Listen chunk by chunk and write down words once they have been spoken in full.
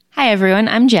everyone,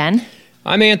 I'm Jen.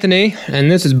 I'm Anthony,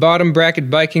 and this is Bottom Bracket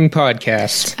Biking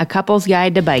Podcast. A couple's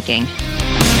guide to biking.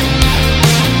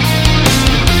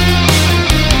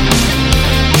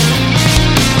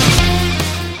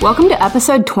 Welcome to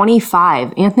episode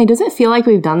 25. Anthony, does it feel like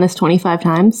we've done this 25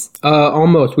 times?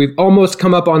 Almost. We've almost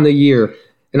come up on the year.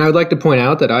 And I would like to point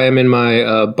out that I am in my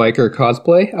biker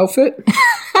cosplay outfit.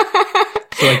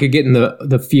 So I could get in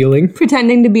the feeling.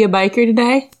 Pretending to be a biker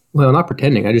today? Well, not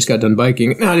pretending. I just got done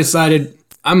biking. And I decided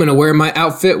I'm going to wear my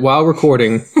outfit while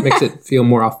recording. Makes it feel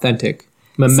more authentic.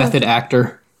 I'm a method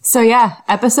actor. So yeah,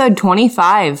 episode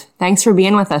 25. Thanks for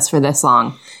being with us for this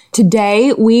long.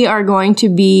 Today, we are going to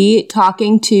be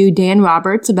talking to Dan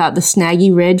Roberts about the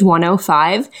Snaggy Ridge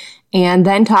 105 and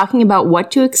then talking about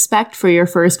what to expect for your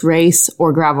first race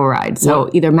or gravel ride. So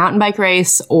either mountain bike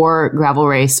race or gravel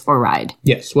race or ride.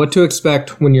 Yes, what to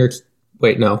expect when you're...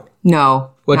 Wait, no.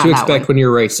 No. What to expect when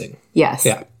you're racing. Yes.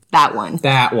 Yeah. That one.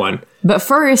 That one. But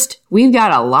first, we've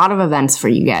got a lot of events for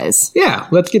you guys. Yeah,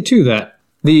 let's get to that.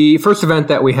 The first event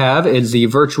that we have is the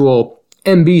virtual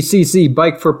MBCC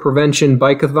Bike for Prevention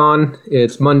Bikeathon.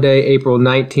 It's Monday, April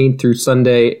 19th through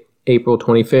Sunday, April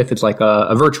 25th. It's like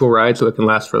a virtual ride, so it can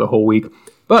last for the whole week.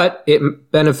 But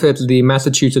it benefits the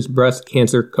Massachusetts Breast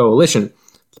Cancer Coalition.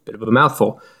 It's a bit of a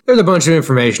mouthful. There's a bunch of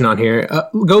information on here.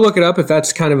 Go look it up if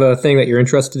that's kind of a thing that you're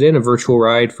interested in, a virtual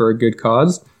ride for a good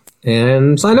cause,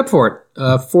 and sign up for it.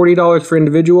 $40 for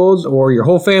individuals or your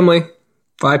whole family.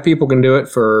 5 people can do it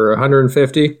for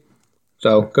 $150.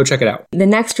 So go check it out. The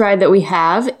next ride that we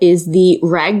have is the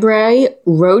Ragbray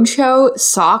Roadshow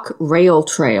Sauk Rail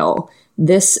Trail.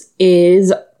 This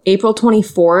is April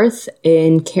 24th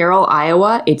in Carroll,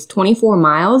 Iowa. It's 24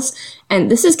 miles,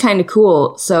 and this is kind of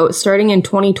cool. So starting in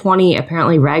 2020,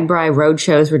 apparently Ragbray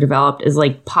roadshows were developed as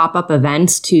like pop-up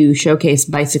events to showcase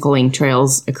bicycling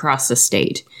trails across the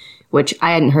state, which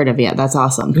I hadn't heard of yet. That's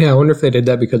awesome. Yeah, I wonder if they did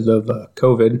that because of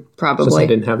COVID. Probably. Since they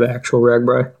didn't have the actual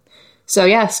Ragbray. So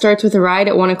yeah, starts with a ride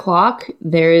at 1 o'clock.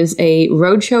 There's a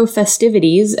roadshow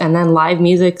festivities and then live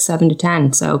music 7 to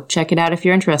 10. So check it out if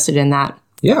you're interested in that.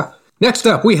 Yeah. Next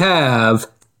up, we have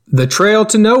the Trail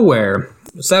to Nowhere.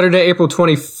 Saturday, April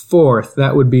 24th.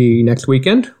 That would be next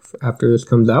weekend after this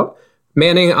comes out.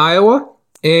 Manning, Iowa.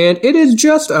 And it is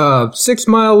just a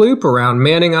 6-mile loop around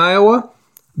Manning, Iowa.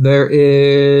 There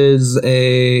is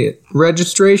a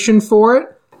registration for it.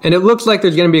 And it looks like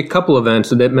there's going to be a couple events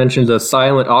that mentions a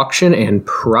silent auction and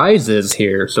prizes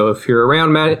here. So if you're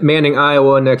around Manning,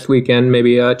 Iowa next weekend,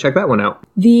 maybe check that one out.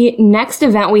 The next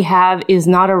event we have is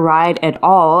not a ride at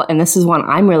all, and this is one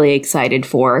I'm really excited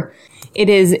for. It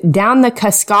is Down the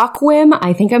Kuskokwim,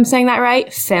 I think I'm saying that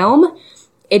right, film.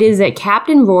 It is at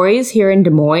Captain Roy's here in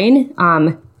Des Moines,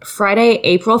 Friday,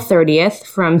 April 30th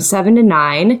from 7 to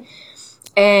 9.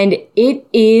 And it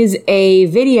is a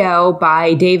video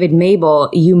by David Mabel.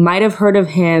 You might have heard of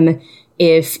him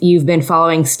if you've been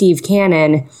following Steve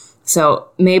Cannon. So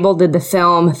Mabel did the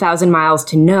film 1,000 Miles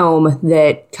to Nome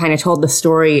that kind of told the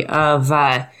story of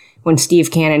when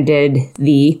Steve Cannon did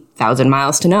the 1,000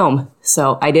 Miles to Nome.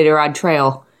 So I did a ride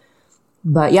trail.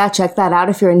 But yeah, check that out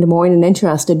if you're in Des Moines and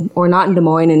interested, or not in Des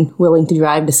Moines and willing to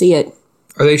drive to see it.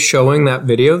 Are they showing that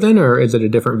video then, or is it a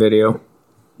different video?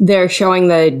 They're showing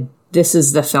this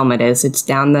is the film it is. It's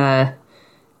Down the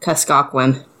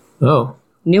Kuskokwim. Oh.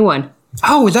 New one.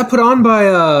 Oh, is that put on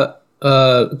by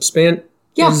Expand?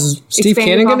 Yeah. Is Steve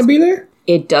Cannon going to be there?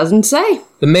 It doesn't say.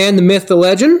 The man, the myth, the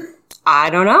legend? I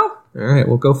don't know. All right,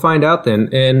 we'll go find out then.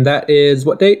 And that is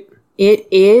what date? It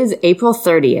is April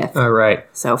 30th. All right.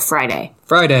 So Friday.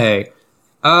 Friday.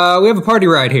 We have a party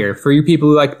ride here. For you people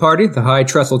who like to party, the High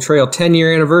Trestle Trail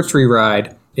 10-year anniversary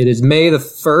ride. It is May the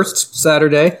 1st,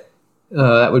 Saturday.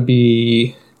 That would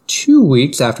be 2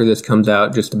 weeks after this comes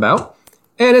out, just about.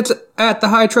 And it's at the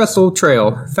High Trestle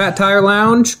Trail. Fat Tire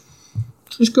Lounge.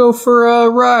 Just go for a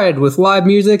ride with live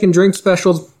music and drink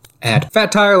specials at Fat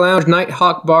Tire Lounge,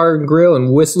 Nighthawk Bar and Grill,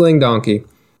 and Whistling Donkey.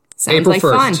 Sounds April like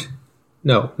 1st. Fun.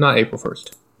 No, not April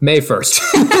 1st. May 1st.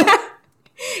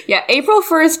 Yeah, April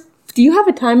 1st. Do you have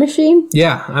a time machine?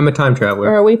 Yeah, I'm a time traveler.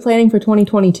 Or are we planning for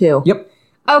 2022? Yep.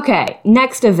 Okay,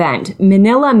 next event,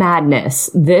 Manila Madness.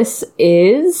 This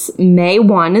is May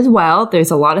 1 as well.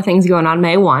 There's a lot of things going on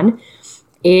May 1.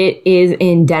 It is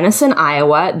in Denison,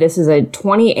 Iowa. This is a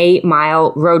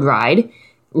 28-mile road ride.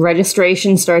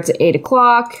 Registration starts at 8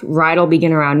 o'clock. Ride will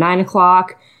begin around 9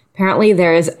 o'clock. Apparently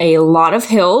there's a lot of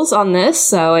hills on this,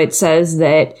 so it says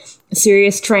that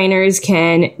serious trainers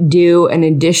can do an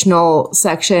additional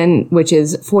section, which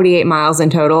is 48 miles in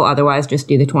total. Otherwise, just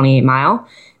do the 28-mile.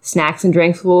 Snacks and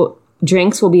drinks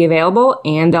will be available,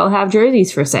 and they'll have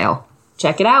jerseys for sale.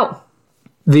 Check it out.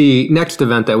 The next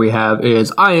event that we have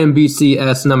is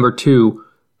IMBCS number 2,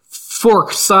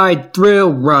 Forkside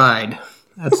Thrill Ride.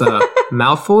 That's a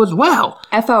mouthful as well.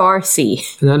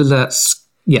 FORC. And that is at,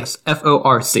 yes,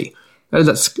 FORC. That is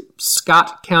at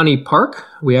Scott County Park.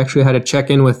 We actually had to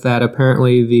check in with that.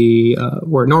 Apparently,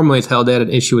 where it normally is held, they had an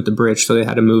issue with the bridge, so they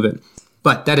had to move it.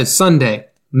 But that is Sunday,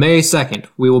 May 2nd.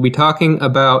 We will be talking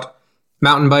about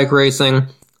mountain bike racing.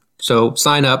 So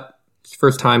sign up.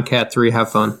 First time, Cat 3,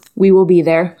 have fun. We will be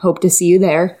there. Hope to see you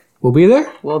there. We'll be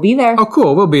there? We'll be there. Oh,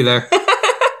 cool. We'll be there.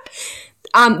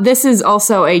 This is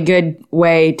also a good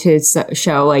way to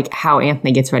show like how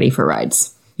Anthony gets ready for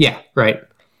rides. Yeah, right.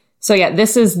 So yeah,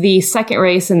 this is the second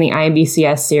race in the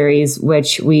IMBCS series,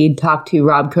 which we talked to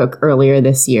Rob Cook earlier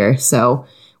this year. So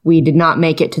we did not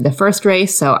make it to the first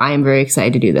race, so I am very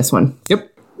excited to do this one. Yep.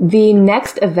 The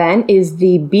next event is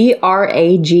the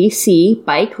BRAGC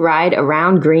Bike Ride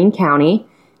Around Greene County.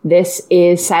 This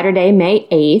is Saturday, May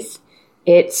 8th.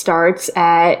 It starts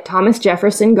at Thomas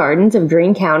Jefferson Gardens of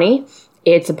Greene County.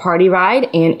 It's a party ride,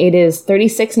 and it is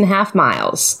 36.5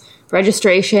 miles.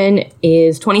 Registration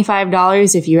is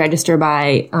 $25 if you register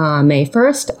by May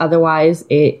 1st. Otherwise,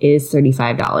 it is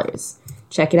 $35.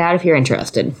 Check it out if you're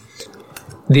interested.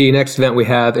 The next event we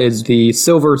have is the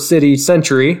Silver City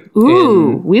Century.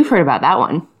 Ooh, we've heard about that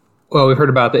one. Well, we've heard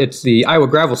about it. It's the Iowa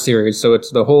Gravel Series, so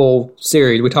it's the whole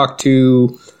series. We talked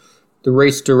to the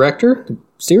race director, the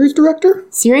series director?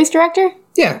 Series director?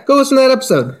 Yeah, go listen to that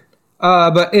episode.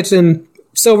 But it's in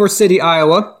Silver City,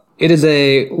 Iowa. It is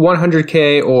a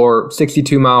 100K or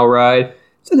 62-mile ride. It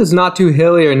says it's not too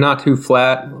hilly or not too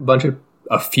flat.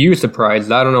 A few surprises.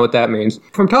 I don't know what that means.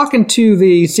 From talking to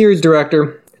the series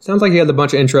director, it sounds like he has a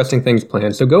bunch of interesting things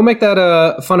planned. So go make that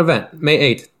a fun event.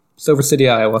 May 8th, Silver City,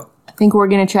 Iowa. I think we're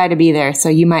going to try to be there, so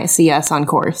you might see us on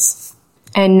course.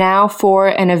 And now for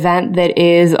an event that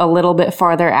is a little bit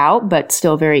farther out, but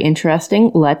still very interesting.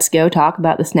 Let's go talk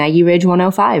about the Snaggy Ridge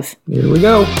 105. Here we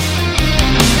go.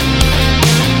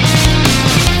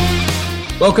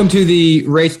 Welcome to the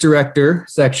race director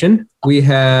section. We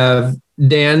have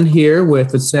Dan here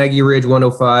with the Snaggy Ridge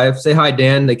 105. Say hi,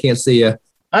 Dan. They can't see you.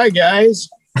 Hi, guys.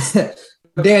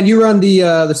 Dan, you run the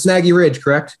Snaggy Ridge,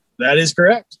 correct? That is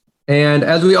correct. And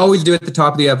as we always do at the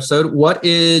top of the episode, what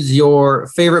is your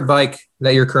favorite bike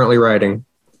that you're currently riding?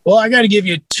 Well, I got to give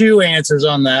you two answers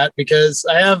on that because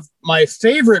I have my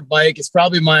favorite bike is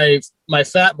probably my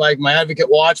fat bike, my Advocate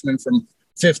Watchman from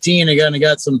 15. I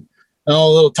got some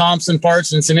little Thompson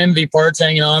parts and some MV parts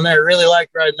hanging on there. I really like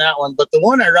riding that one. But the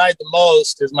one I ride the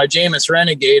most is my Jamis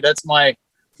Renegade. That's my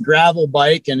gravel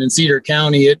bike. And in Cedar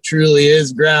County, it truly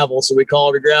is gravel. So we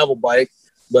call it a gravel bike.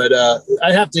 But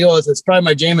I have to go with it's probably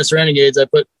my Jamis Renegades I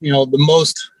put, the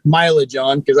most mileage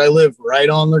on because I live right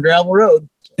on the gravel road.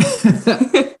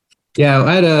 Yeah,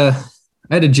 I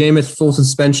had a Jamis full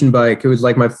suspension bike. It was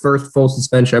like my first full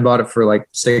suspension. I bought it for like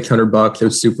 $600. It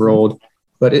was super old.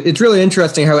 But it's really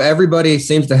interesting how everybody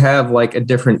seems to have like a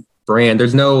different brand.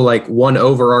 There's no like one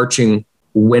overarching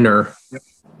winner. Yep.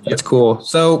 That's cool.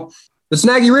 So the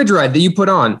Snaggy Ridge ride that you put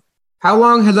on, how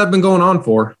long has that been going on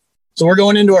for? So we're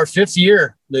going into our 5th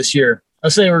year this year. I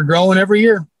say we're growing every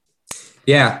year.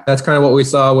 Yeah, that's kind of what we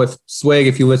saw with Swig.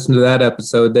 If you listen to that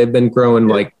episode, they've been growing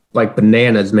like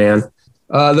bananas, man.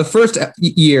 The first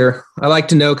year, I like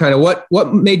to know kind of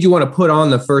what made you want to put on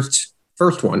the first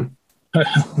one.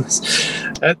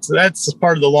 That's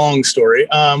part of the long story.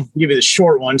 Give you the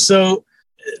short one. So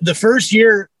the first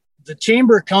year, the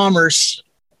Chamber of Commerce,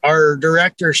 our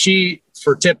director,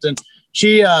 for Tipton,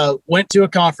 she went to a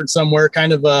conference somewhere,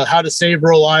 kind of a how to save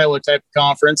rural Iowa type of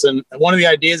conference. And one of the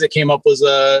ideas that came up was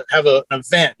have an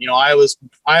event.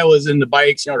 Iowa's into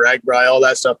bikes, RAGBRAI, all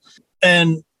that stuff.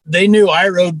 And they knew I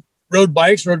rode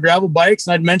gravel bikes.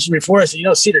 And I'd mentioned before, I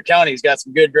said, Cedar County's got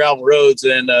some good gravel roads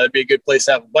and it'd be a good place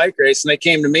to have a bike race. And they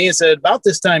came to me and said, about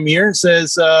this time of year, and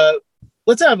says,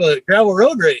 let's have a gravel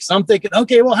road race. I'm thinking,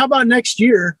 okay, well, how about next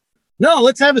year? No,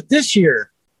 let's have it this year.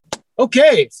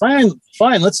 Okay, fine.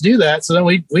 Let's do that. So then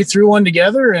we threw one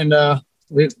together and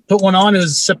we put one on. It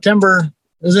was September.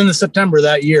 It was in the September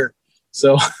that year.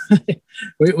 So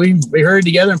we hurried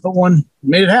together and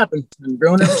made it happen and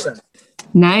grown ever since.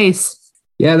 Nice.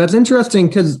 Yeah, that's interesting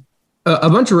because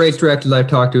a bunch of race directors I've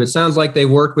talked to, it sounds like they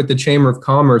work with the Chamber of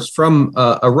Commerce from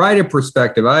a rider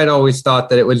perspective. I had always thought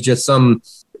that it was just some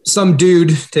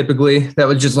dude typically that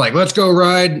was just like, let's go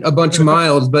ride a bunch of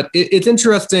miles. But it's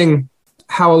interesting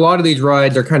how a lot of these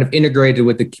rides are kind of integrated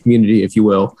with the community, if you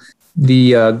will.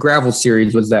 The gravel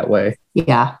series was that way.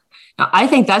 Yeah. I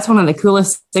think that's one of the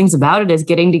coolest things about it is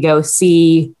getting to go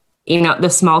see, the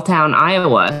small town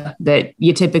Iowa that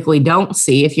you typically don't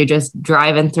see if you're just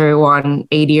driving through on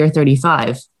 80 or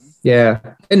 35. Yeah.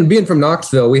 And being from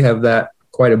Knoxville, we have that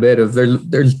quite a bit of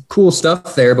there's cool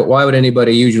stuff there, but why would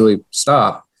anybody usually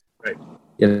stop? Right.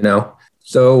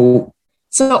 So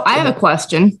I have a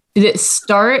question. Did it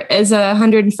start as a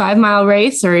 105-mile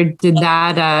race, or did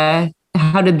that,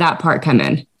 how did that part come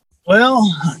in? Well,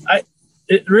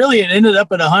 it ended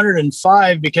up at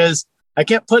 105 because I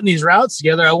kept putting these routes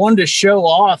together. I wanted to show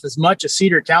off as much of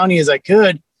Cedar County as I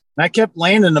could. And I kept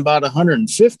landing about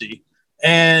 150.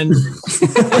 And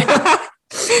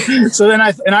so then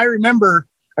I remember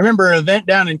an event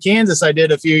down in Kansas I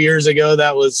did a few years ago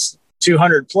that was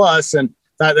 200 plus, and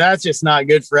thought that's just not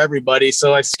good for everybody.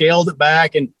 So I scaled it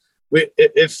back. And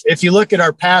if you look at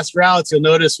our past routes, you'll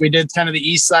notice we did kind of the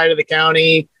east side of the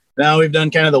county. Now we've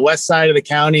done kind of the west side of the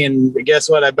county, and guess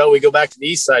what? I bet we go back to the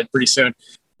east side pretty soon.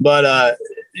 But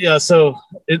so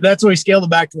that's when we scaled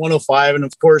it back to 105. And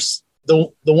of course,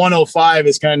 the 105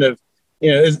 is kind of,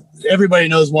 everybody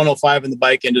knows 105 in the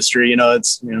bike industry.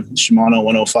 It's Shimano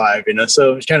 105.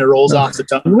 So it kind of rolls off the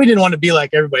tongue. We didn't want to be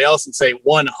like everybody else and say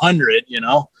 100.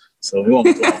 So we won't.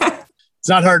 It's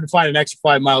not hard to find an extra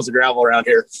 5 miles of gravel around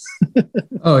here.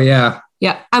 Oh yeah.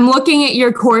 Yeah, I'm looking at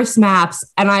your course maps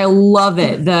and I love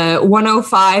it. The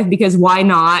 105 because why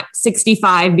not?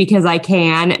 65 because I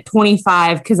can.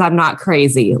 25 because I'm not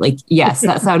crazy. Like, yes,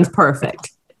 that sounds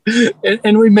perfect.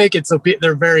 And we make it so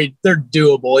they're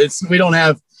doable. We don't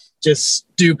have just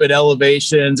stupid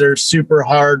elevations or super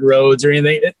hard roads or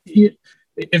anything.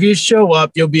 If you show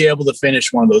up, you'll be able to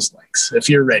finish one of those links if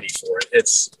you're ready for it.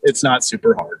 It's not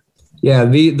super hard. Yeah,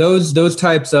 those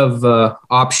types of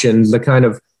options, the kind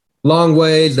of long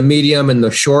ways, the medium and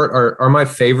the short are my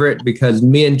favorite because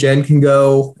me and Jen can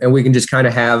go and we can just kind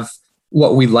of have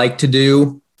what we like to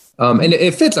do. And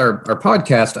it fits our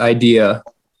podcast idea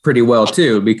pretty well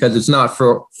too, because it's not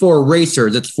for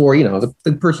racers. It's for,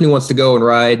 the person who wants to go and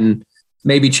ride and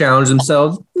maybe challenge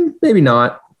themselves. Maybe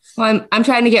not. Well, I'm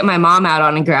trying to get my mom out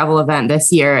on a gravel event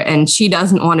this year and she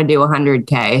doesn't want to do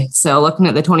 100K. So looking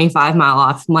at the 25-mile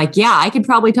off, I'm like, yeah, I could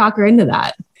probably talk her into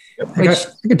that. I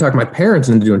could talk my parents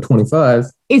into doing 25.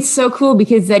 It's so cool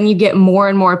because then you get more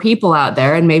and more people out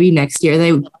there and maybe next year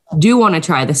they do want to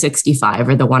try the 65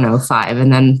 or the 105.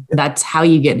 And then that's how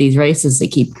you get these races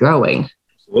that keep growing.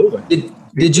 Absolutely.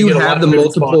 Did you have the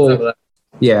multiple?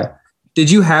 Yeah.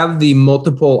 Did you have the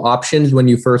multiple options when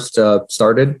you first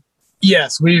started?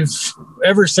 Yes, we've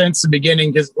ever since the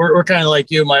beginning, because we're kind of like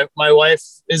you. My wife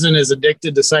isn't as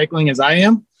addicted to cycling as I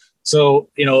am. So,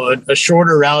 a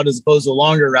shorter route as opposed to a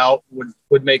longer route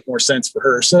would make more sense for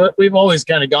her. So we've always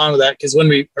kind of gone with that because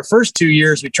when our first 2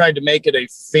 years, we tried to make it a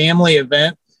family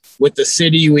event with the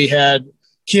city. We had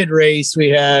kid race, we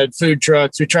had food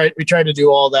trucks. We tried to do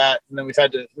all that. And then we've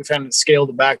kind of scaled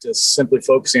it back to simply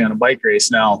focusing on a bike race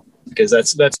now because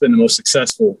that's been the most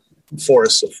successful for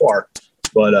us so far.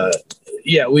 But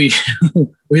yeah, we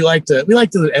like to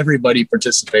let everybody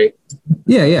participate.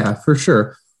 Yeah, for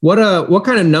sure. What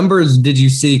kind of numbers did you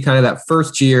see kind of that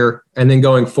first year and then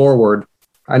going forward?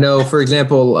 I know, for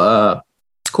example,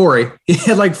 Corey, he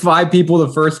had like 5 people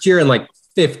the first year and like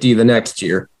 50 the next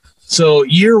year. So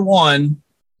year one,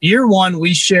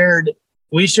 we shared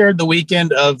the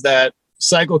weekend of that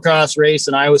cyclocross race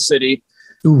in Iowa City.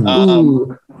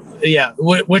 Yeah,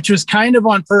 which was kind of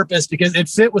on purpose because it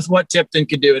fit with what Tipton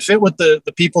could do. It fit with the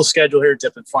people's schedule here at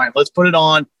Tipton. Fine, let's put it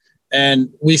on. And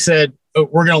we said,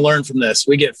 we're going to learn from this.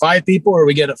 We get 5 people or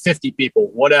we get 50 people,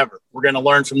 whatever. We're going to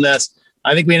learn from this.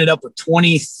 I think we ended up with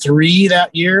 23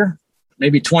 that year,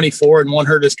 maybe 24, and one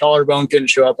hurt his collarbone, couldn't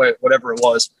show up, whatever it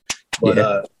was.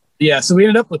 But so we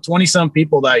ended up with 20 some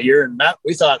people that year, and that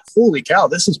we thought, holy cow,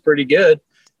 this is pretty good.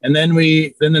 And then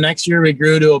the next year we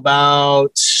grew to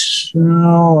about,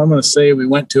 I'm going to say we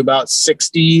went to about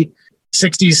 60,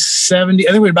 70.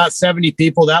 I think we had about 70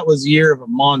 people. That was the year of a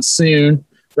monsoon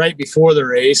right before the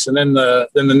race. And then the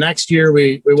next year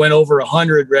we went over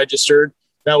 100 registered.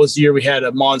 That was the year we had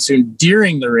a monsoon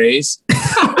during the race.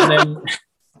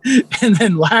 and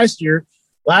then last year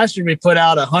we put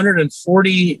out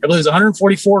 140, I believe it was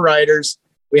 144 riders.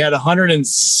 We had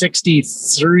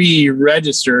 163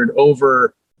 registered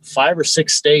over 5 or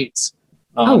 6 states.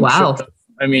 Oh, wow.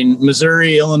 I mean,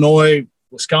 Missouri, Illinois,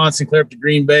 Wisconsin, clear up to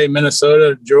Green Bay,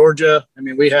 Minnesota, Georgia. I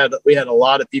mean, we had a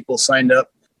lot of people signed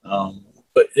up.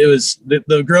 But it was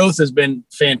the growth has been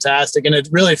fantastic, and it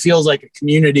really feels like a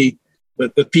community.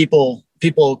 With the people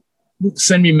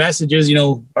send me messages.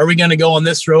 Are we going to go on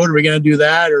this road? Are we going to do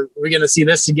that? Or are we going to see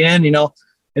this again? And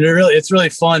it's really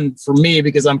fun for me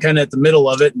because I'm kind of at the middle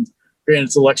of it. And granted,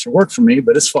 it's a lot extra work for me,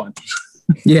 but it's fun.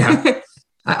 Yeah,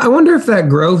 I wonder if that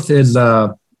growth is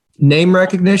name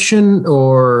recognition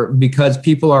or because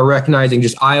people are recognizing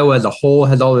just Iowa as a whole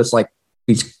has all this like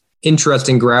these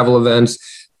interesting gravel events.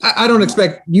 I don't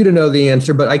expect you to know the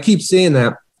answer, but I keep seeing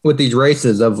that with these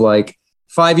races of like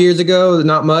 5 years ago,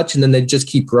 not much, and then they just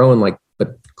keep growing like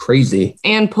but crazy.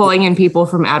 And pulling in people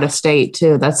from out of state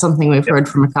too. That's something we've heard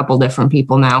from a couple different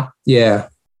people now. Yeah.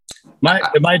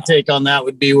 My take on that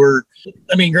would be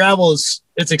gravel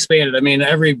it's expanded. I mean,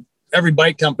 every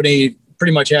bike company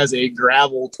pretty much has a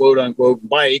gravel quote unquote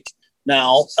bike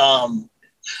now.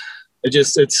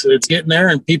 It's getting there,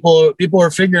 and people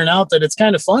are figuring out that it's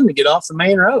kind of fun to get off the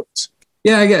main roads.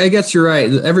 Yeah, I guess you're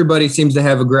right. Everybody seems to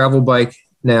have a gravel bike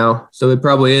now, so it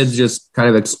probably is just kind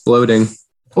of exploding.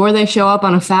 Or they show up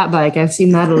on a fat bike. I've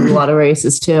seen that in a lot of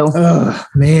races too. Oh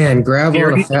man, gravel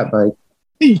on a fat bike.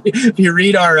 If you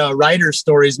read our rider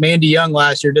stories, Mandy Young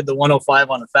last year did the 105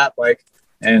 on a fat bike,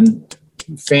 and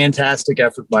fantastic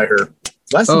effort by her.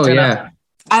 Less than 10 hours.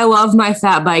 I love my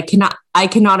fat bike. I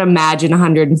cannot imagine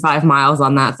 105 miles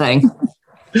on that thing.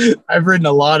 I've ridden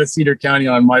a lot of Cedar County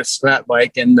on my fat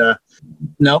bike, and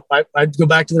nope, I'd go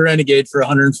back to the Renegade for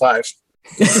 105.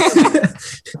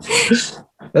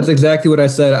 That's exactly what I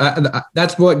said.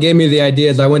 That's what gave me the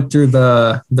ideas. I went through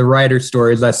the rider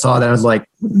stories. I saw that. I was like,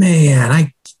 man,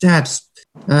 I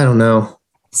don't know.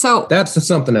 So that's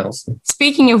something else.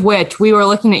 Speaking of which, we were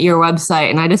looking at your website,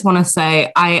 and I just want to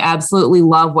say I absolutely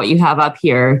love what you have up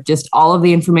here. Just all of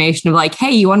the information of like,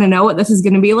 hey, you want to know what this is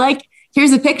going to be like?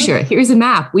 Here's a picture. Here's a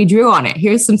map. We drew on it.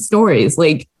 Here's some stories.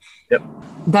 Like, yep.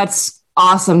 That's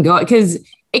awesome. Because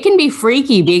it can be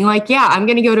freaky being like, yeah, I'm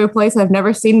going to go to a place I've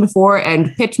never seen before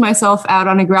and pitch myself out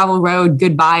on a gravel road.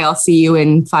 Goodbye. I'll see you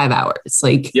in 5 hours.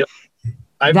 Like, yep.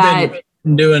 I've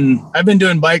been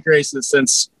doing bike races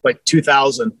since like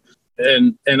 2000,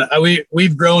 and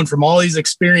we've grown from all these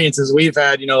experiences we've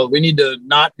had. You know, we need to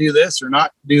not do this or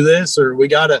not do this, or we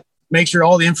got to make sure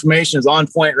all the information is on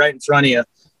point right in front of you. And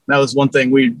that was one thing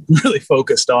we really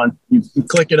focused on. You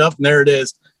click it up and there it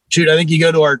is. Shoot, I think you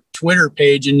go to our Twitter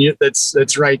page and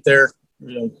that's right there.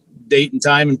 You know, date and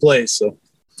time and place. So,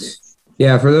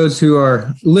 yeah, for those who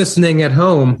are listening at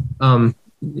home,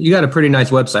 you got a pretty nice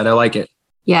website. I like it.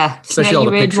 Yeah,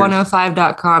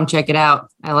 SnaggyRidge105.com. Check it out.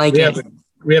 I like it.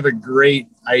 We have a great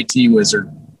IT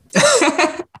wizard.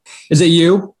 Is it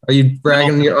you? Are you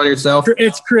bragging on yourself?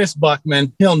 It's Chris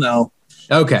Buckman. He'll know.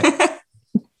 Okay.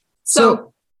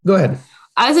 So go ahead.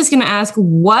 I was just going to ask,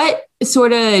 what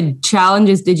sort of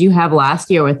challenges did you have last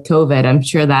year with COVID? I'm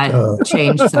sure that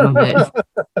changed some of it.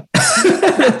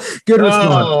 Good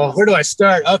response. Where do I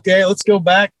start? Okay, let's go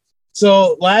back.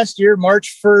 So last year,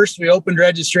 March 1st, we opened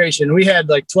registration. We had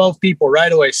like 12 people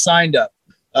right away signed up.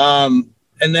 And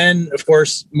then, of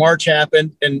course, March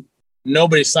happened and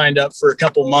nobody signed up for a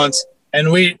couple months. And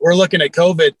we're looking at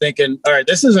COVID thinking, all right,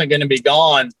 this isn't going to be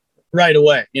gone right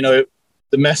away. You know,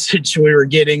 the message we were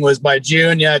getting was by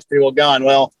June, yeah, it's pretty well gone.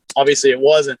 Well, obviously it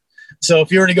wasn't. So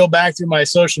if you were to go back through my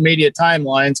social media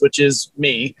timelines, which is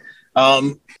me,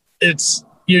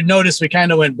 you'd notice we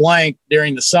kind of went blank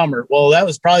during the summer. Well, that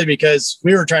was probably because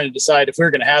we were trying to decide if we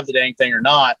were going to have the dang thing or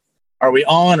not. Are we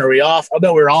on? Are we off? I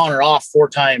bet we were on or off 4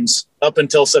 times up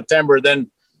until September. Then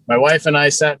my wife and I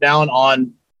sat down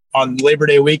on Labor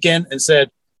Day weekend and said,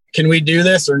 can we do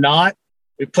this or not?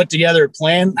 We put together a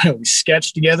plan. We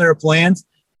sketched together a plan,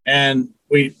 and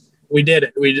we did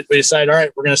it. We decided, all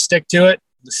right, we're going to stick to it.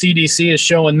 The CDC is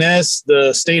showing this.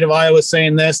 The state of Iowa is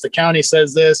saying this. The county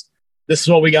says this. This is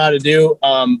what we got to do.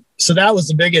 So that was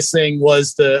the biggest thing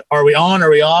was are we on,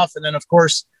 are we off? And then, of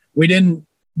course, we didn't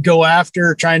go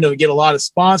after trying to get a lot of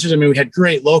sponsors. I mean, we had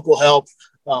great local help.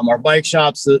 Our bike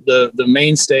shops, the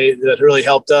mainstay that really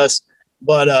helped us.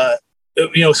 But, so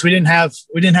we didn't have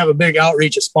a big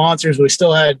outreach of sponsors. We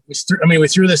still had, we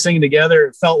threw this thing together.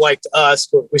 It felt like to us,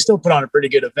 but we still put on a pretty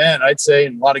good event, I'd say,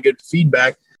 and a lot of good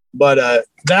feedback. But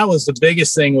that was the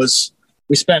biggest thing was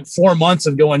we spent 4 months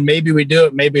of going, maybe we do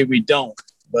it, maybe we don't.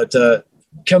 But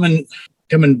coming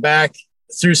back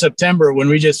through September when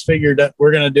we just figured that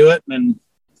we're going to do it, and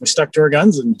we stuck to our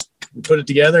guns and we put it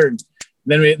together. And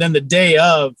then the day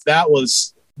of that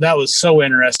was so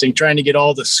interesting, trying to get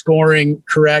all the scoring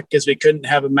correct because we couldn't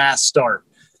have a mass start.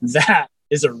 That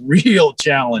is a real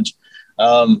challenge.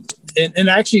 And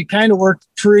actually kind of worked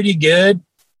pretty good.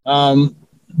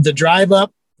 The drive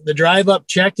up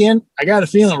check-in, I got a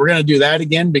feeling we're going to do that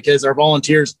again because our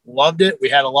volunteers loved it. We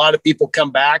had a lot of people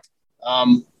come back,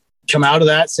 come out of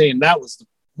that saying that was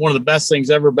one of the best things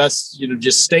ever. Best,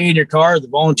 just stay in your car. The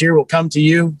volunteer will come to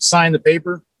you, sign the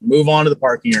paper, move on to the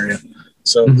parking area.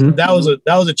 So that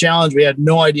was a challenge. We had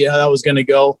no idea how that was going to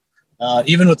go.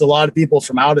 Even with a lot of people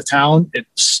from out of town, it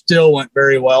still went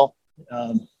very well.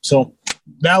 So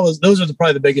those are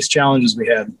probably the biggest challenges we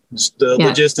had. Just the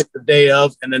logistics the day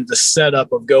of, and then the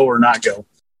setup of go or not go.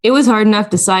 It was hard enough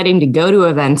deciding to go to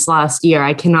events last year.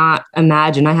 I cannot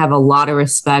imagine. I have a lot of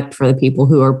respect for the people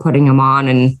who are putting them on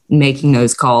and making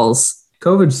those calls.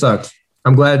 COVID sucks.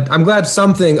 I'm glad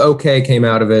something okay came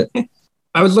out of it.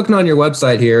 I was looking on your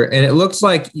website here, and it looks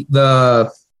like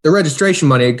the registration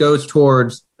money, it goes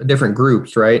towards different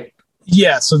groups, right?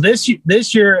 Yeah. So this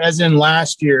year, as in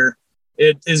last year,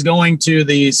 it is going to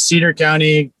the Cedar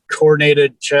County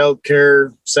Coordinated Child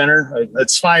Care Center.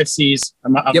 It's 5 C's.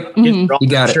 I'm Yep. getting wrong, You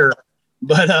got it. sure.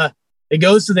 But it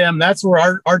goes to them. That's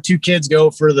where our 2 kids go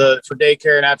for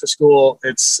daycare and after school.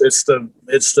 It's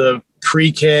the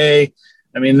pre-K.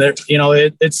 I mean,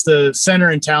 it's the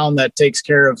center in town that takes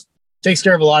care of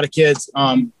a lot of kids.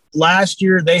 Last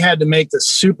year, they had to make the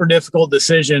super difficult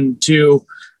decision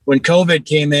when COVID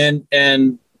came in,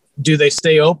 and do they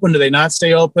stay open? Do they not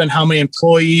stay open? How many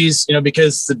employees?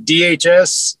 Because the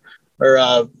DHS or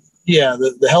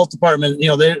the health department,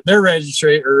 their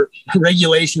registry or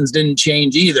regulations didn't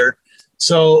change either.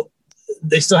 So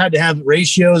they still had to have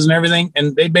ratios and everything.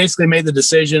 And they basically made the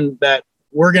decision that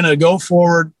we're going to go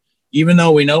forward, even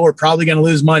though we know we're probably going to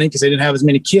lose money because they didn't have as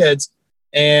many kids.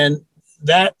 And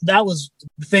that was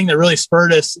the thing that really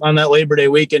spurred us on that Labor Day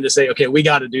weekend to say, okay, we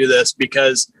got to do this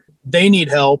because they need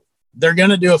help. They're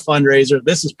going to do a fundraiser.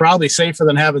 This is probably safer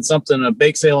than having something, a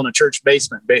bake sale in a church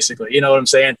basement, basically. You know what I'm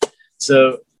saying?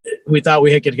 So we thought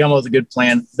we could come up with a good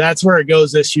plan. That's where it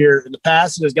goes this year. In the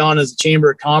past, it has gone as a Chamber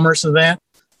of Commerce event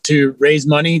to raise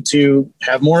money to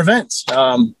have more events.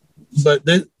 But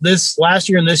this last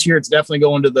year and this year, it's definitely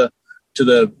going to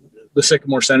the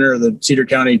Sycamore Center or the Cedar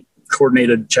County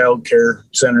Coordinated Child Care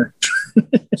Center.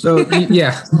 So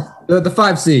yeah, the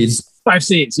 5 C's. 5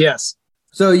 C's, yes.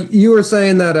 So you were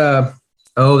saying that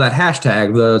that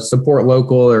hashtag, the support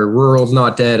local or rural's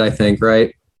not dead, I think,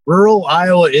 right? Rural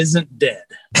Iowa isn't dead.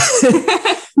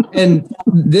 And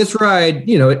this ride,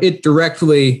 it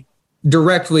directly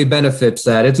benefits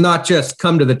that. It's not just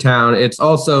come to the town. It's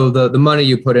also the money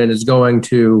you put in is going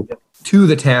to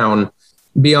the town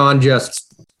beyond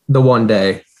just the one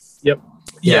day. Yep.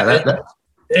 Yeah.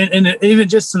 And even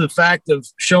just to the fact of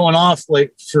showing off,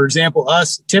 like, for example,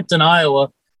 us, Tipton, Iowa,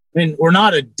 I mean, we're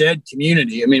not a dead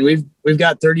community. I mean, we've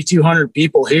got 3,200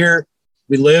 people here.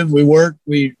 We live, we work,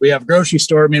 we have a grocery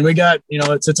store. I mean, we got,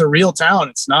 it's a real town.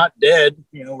 It's not dead.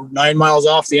 We're 9 miles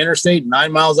off the interstate,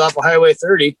 9 miles off of Highway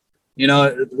 30.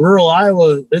 Rural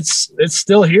Iowa, it's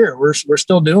still here. We're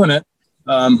still doing it.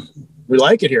 We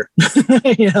like it here.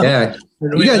 Yeah.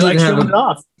 We like showing it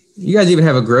off. You guys even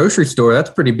have a grocery store. That's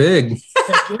pretty big.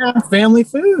 Yeah, Family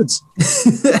Foods.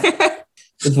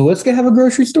 Does Villisca have a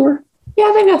grocery store?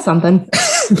 Yeah, they got something.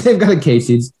 They've got a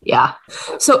Casey's. Yeah.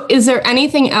 So is there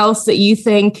anything else that you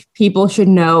think people should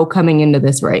know coming into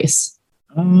this race?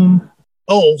 One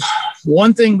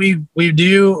thing we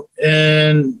do,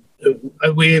 and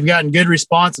we've gotten good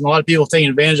response and a lot of people taking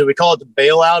advantage of it. We call it the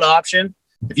bailout option.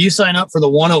 If you sign up for the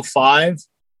 105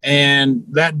 and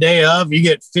that day of you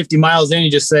get 50 miles in,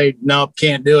 you just say, nope,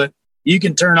 can't do it. You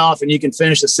can turn off and you can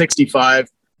finish the 65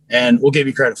 and we'll give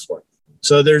you credit for it.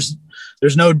 So there's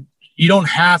no, you don't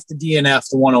have to DNF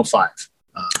the 105.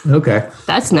 Okay.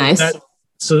 That's nice.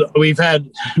 So we've had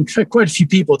quite a few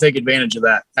people take advantage of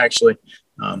that, actually.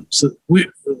 So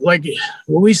when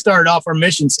we started off, our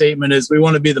mission statement is we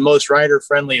want to be the most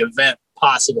rider-friendly event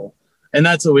possible. And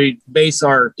that's what we base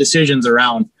our decisions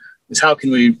around, is how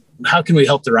can we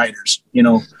help the riders,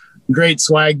 great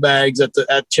swag bags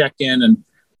at check-in and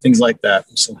things like that.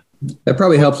 So that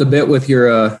probably helps a bit with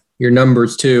your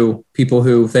numbers too. People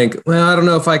who think, well, I don't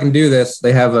know if I can do this.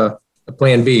 They have a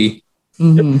plan B.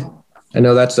 Mm-hmm. I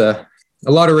know that's a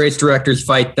lot of race directors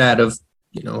fight that of,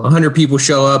 100 people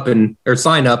show up or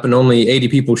sign up and only 80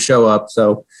 people show up.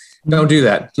 So don't do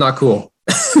that. It's not cool.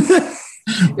 Right.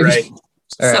 All right.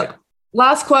 So,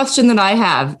 last question that I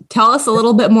have. Tell us a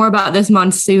little bit more about this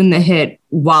monsoon that hit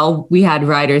while we had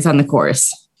riders on the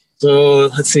course. So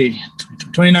let's see,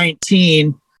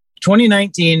 2019,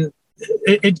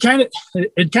 it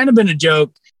kind of been a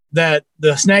joke that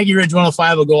the Snaggy Ridge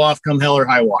 105 will go off come hell or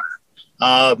high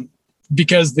water.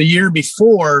 Because the year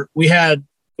before we had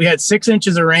 6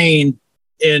 inches of rain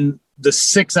in the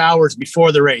 6 hours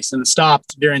before the race, and it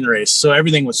stopped during the race. So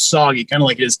everything was soggy, kind of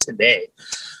like it is today.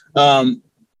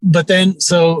 But then,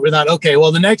 so we thought, okay,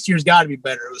 well, the next year's got to be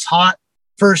better. It was hot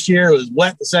first year, it was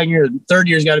wet the second year, the third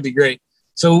year's got to be great.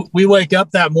 So we wake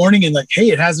up that morning and like, hey,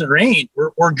 it hasn't rained.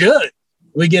 We're good.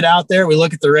 We get out there, we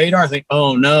look at the radar, think,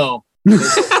 oh no,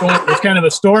 there's kind of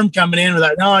a storm coming in. With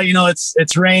that, no,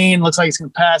 it's rain. Looks like it's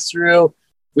going to pass through.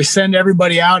 We send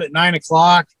everybody out at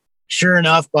 9:00. Sure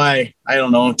enough, by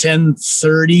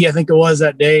 10:30, I think it was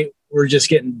that day, we're just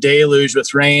getting deluged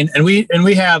with rain, and we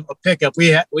have a pickup. We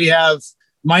have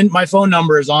my phone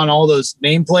number is on all those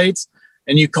nameplates,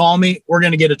 and you call me, we're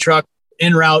going to get a truck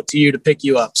en route to you to pick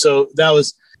you up. So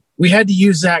we had to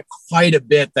use that quite a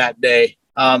bit that day.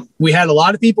 We had a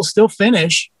lot of people still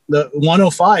finish the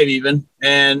 105 even,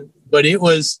 but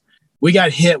we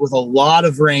got hit with a lot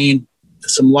of rain,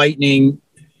 some lightning,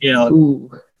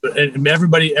 and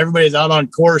everybody's out on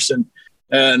course,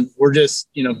 and we're just,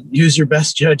 use your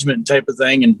best judgment type of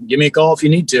thing, and give me a call if you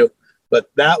need to.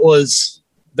 But that was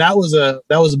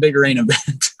a big rain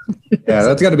event. Yeah,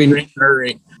 that's got to be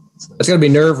That's got to be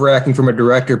nerve-wracking from a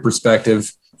director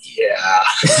perspective. Yeah.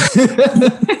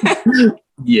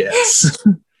 Yes.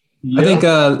 I think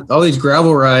all these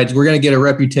gravel rides, we're going to get a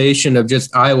reputation of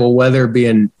just Iowa weather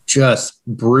being just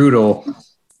brutal.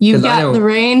 You've got the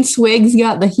rain, Swig's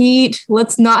got the heat.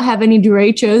 Let's not have any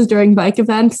derechos during bike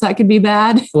events. That could be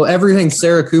bad. Well, everything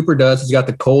Sarah Cooper does has got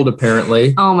the cold,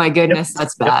 apparently. Oh, my goodness.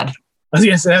 That's bad. I was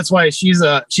going to say, that's why she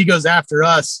goes after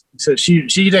us. So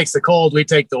she takes the cold, we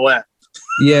take the wet.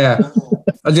 Yeah.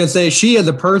 I was going to say, she as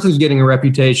a person is getting a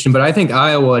reputation, but I think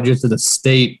Iowa just as a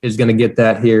state is going to get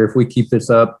that here if we keep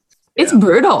this up. It's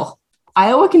brutal.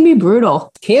 Iowa can be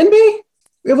brutal. Can be?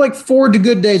 We have like 4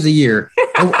 good days a year,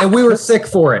 and we were sick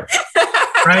for it.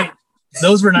 Right.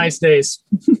 Those were nice days.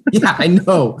 Yeah, I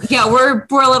know. Yeah, we're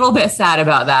a little bit sad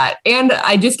about that. And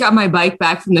I just got my bike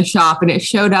back from the shop, and it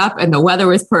showed up, and the weather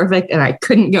was perfect, and I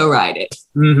couldn't go ride it.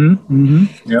 Mm-hmm.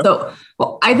 Mm-hmm. Yep. So,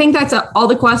 well, I think that's all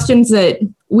the questions that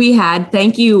we had.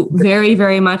 Thank you very,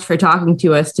 very much for talking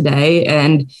to us today.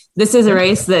 And this is a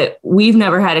race that we've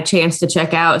never had a chance to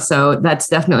check out. So that's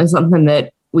definitely something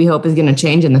that we hope is going to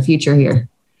change in the future here.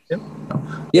 Yep.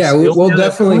 Yeah, we'll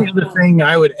definitely. The other thing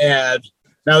I would add,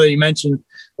 now that you mentioned,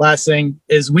 last thing,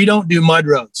 is we don't do mud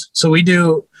roads. So we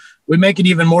make it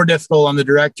even more difficult on the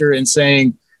director in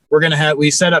saying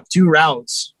we set up 2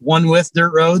 routes, one with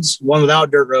dirt roads, one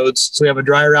without dirt roads. So we have a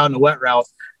dry route and a wet route.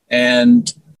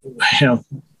 And,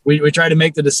 we try to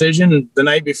make the decision the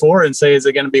night before and say, is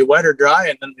it going to be wet or dry?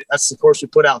 And then that's the course we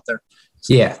put out there.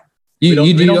 So yeah. We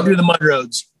don't do the mud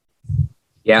roads.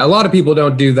 Yeah, a lot of people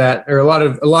don't do that, or a lot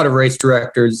of race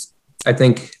directors, I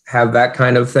think, have that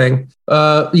kind of thing.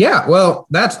 Yeah, well,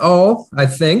 that's all, I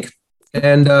think.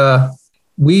 And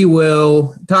we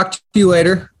will talk to you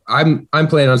later. I'm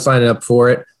planning on signing up for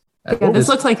it. Yeah, this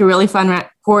looks like a really fun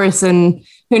course, and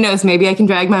who knows, maybe I can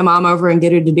drag my mom over and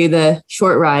get her to do the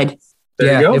short ride.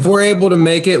 There you go. If we're able to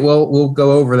make it, we'll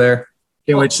go over there.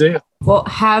 Can't wait to see you. Well,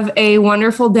 have a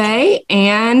wonderful day,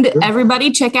 and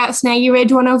everybody check out Snaggy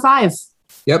Ridge 105.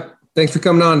 Yep. Thanks for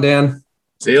coming on, Dan.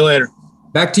 See you later.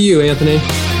 Back to you, Anthony.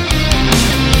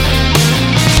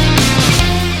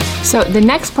 So the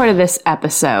next part of this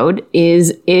episode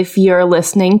is if you're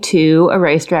listening to a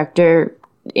race director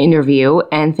interview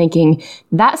and thinking,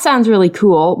 that sounds really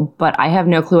cool, but I have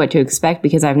no clue what to expect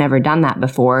because I've never done that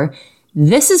before.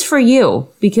 This is for you,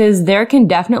 because there can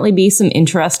definitely be some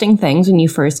interesting things when you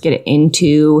first get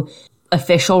into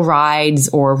official rides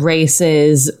or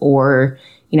races, or,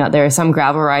 there are some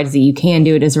gravel rides that you can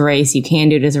do it as a race, you can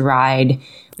do it as a ride.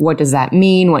 What does that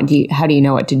mean? How do you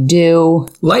know what to do?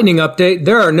 Lightning update.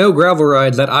 There are no gravel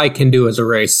rides that I can do as a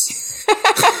race.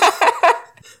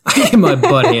 I get my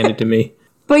butt handed to me.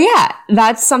 But yeah,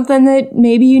 that's something that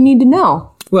maybe you need to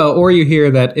know. Well, or you hear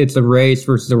that it's a race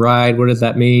versus a ride. What does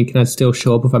that mean? Can I still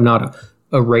show up if I'm not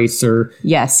a racer?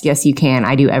 Yes, you can.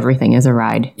 I do everything as a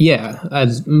ride. Yeah,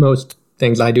 as most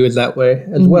things I do is that way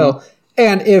as well.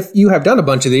 And if you have done a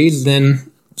bunch of these, then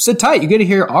sit tight. You get to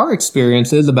hear our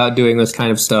experiences about doing this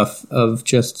kind of stuff of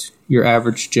just your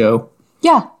average Joe.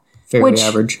 Yeah. Fairly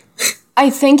average. I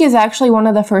think is actually one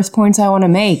of the first points I want to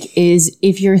make is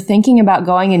if you're thinking about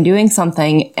going and doing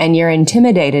something and you're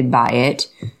intimidated by it,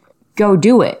 go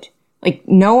do it. Like,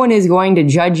 no one is going to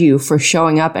judge you for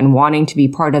showing up and wanting to be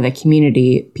part of the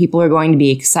community. People are going to be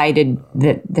excited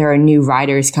that there are new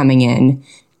riders coming in,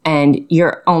 and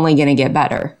you're only going to get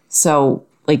better. So,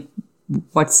 like,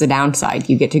 what's the downside?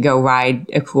 You get to go ride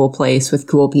a cool place with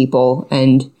cool people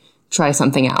and try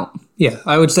something out. Yeah,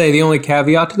 I would say the only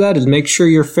caveat to that is make sure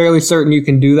you're fairly certain you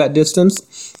can do that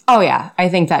distance. Oh, yeah. I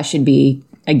think that should be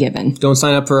a given. Don't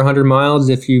sign up for 100 miles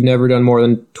if you've never done more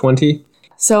than 20.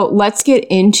 So let's get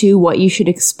into what you should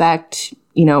expect,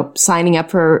 signing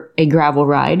up for a gravel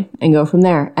ride and go from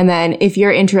there. And then if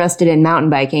you're interested in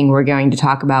mountain biking, we're going to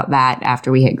talk about that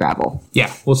after we hit gravel.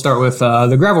 Yeah, we'll start with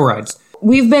the gravel rides.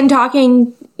 We've been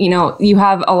talking, you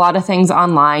have a lot of things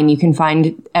online. You can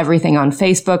find everything on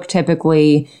Facebook,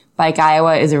 typically Bike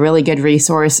Iowa is a really good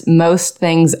resource. Most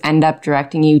things end up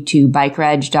directing you to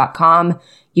bikereg.com.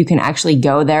 You can actually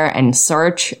go there and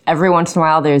search. Every once in a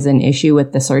while, there's an issue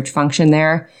with the search function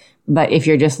there. But if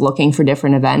you're just looking for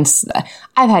different events,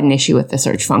 I've had an issue with the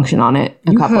search function on it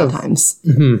a couple of times.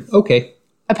 Mm-hmm. Okay.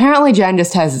 Apparently, Jen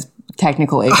just has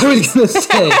technical issues. I was going to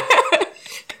say.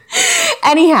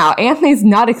 Anyhow, Anthony's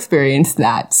not experienced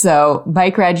that. So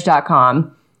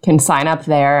bikereg.com, can sign up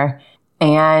there,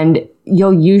 and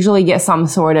you'll usually get some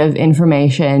sort of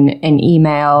information, an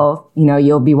email.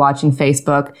 You'll be watching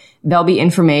Facebook. There'll be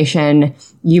information.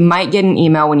 You might get an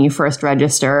email when you first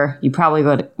register. You probably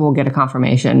will get a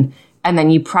confirmation. And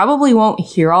then you probably won't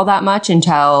hear all that much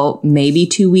until maybe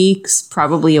 2 weeks,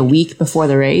 probably a week before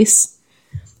the race.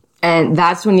 And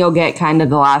that's when you'll get kind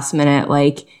of the last minute,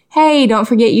 like, hey, don't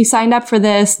forget you signed up for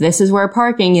this. This is where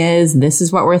parking is. This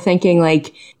is what we're thinking.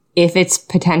 Like, if it's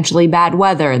potentially bad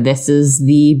weather, this is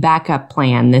the backup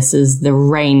plan. This is the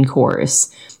rain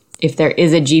course. If there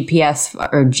is a GPS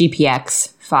or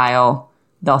GPX file,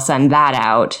 they'll send that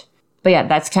out. But yeah,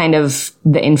 that's kind of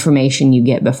the information you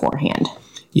get beforehand.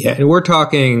 Yeah, and we're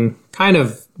talking kind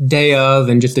of day of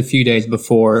and just a few days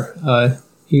before.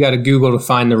 You got to Google to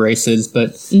find the races,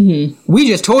 but we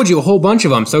just told you a whole bunch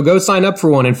of them, so go sign up for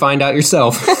one and find out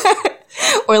yourself.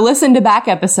 Or listen to back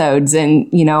episodes and,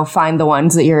 find the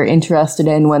ones that you're interested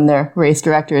in when the race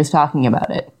director is talking about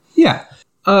it. Yeah.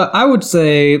 I would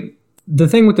say the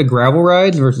thing with the gravel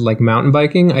rides versus like mountain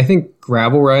biking, I think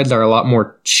gravel rides are a lot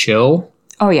more chill.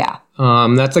 Oh, yeah.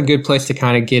 That's a good place to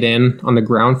kind of get in on the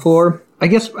ground floor. I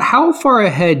guess, how far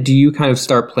ahead do you kind of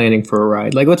start planning for a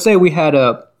ride? Like, let's say we had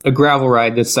a gravel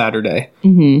ride this Saturday.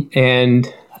 Mm-hmm.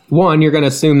 And one, you're going to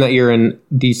assume that you're in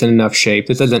decent enough shape.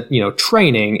 This isn't,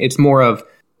 training. It's more of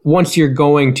once you're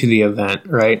going to the event,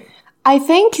 right? I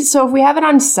think, so if we have it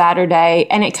on Saturday,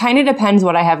 and it kind of depends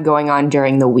what I have going on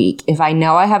during the week. If I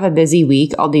know I have a busy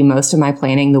week, I'll do most of my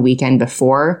planning the weekend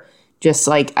before. Just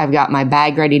like I've got my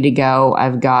bag ready to go.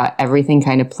 I've got everything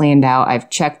kind of planned out. I've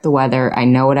checked the weather. I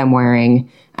know what I'm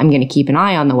wearing. I'm going to keep an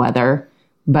eye on the weather,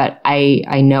 but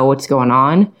I know what's going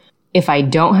on. If I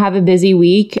don't have a busy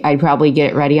week, I'd probably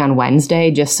get it ready on Wednesday,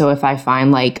 just so if I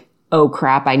find like, oh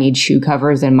crap, I need shoe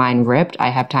covers and mine ripped, I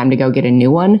have time to go get a new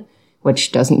one,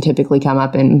 which doesn't typically come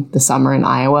up in the summer in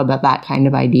Iowa, but that kind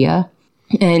of idea.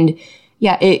 And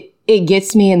yeah, it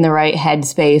gets me in the right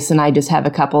headspace, and I just have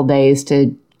a couple days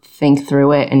to think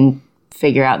through it and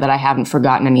figure out that I haven't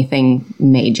forgotten anything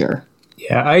major.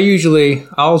 Yeah,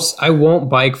 I won't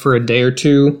bike for a day or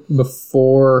two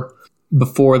before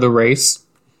the race,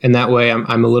 and that way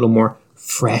I'm a little more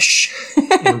fresh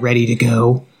and ready to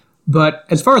go. But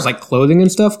as far as like clothing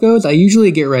and stuff goes, I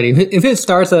usually get ready. If it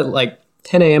starts at like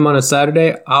 10 a.m. on a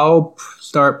Saturday, I'll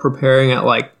start preparing at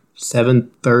like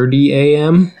 7:30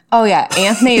 a.m. Oh yeah,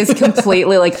 Anthony is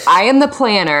completely like, I am the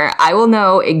planner. I will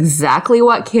know exactly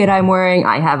what kit I'm wearing.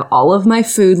 I have all of my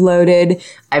food loaded.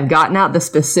 I've gotten out the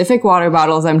specific water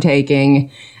bottles I'm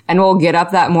taking, and we'll get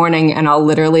up that morning and I'll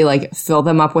literally like fill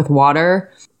them up with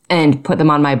water and put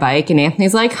them on my bike. And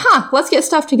Anthony's like, let's get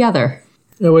stuff together.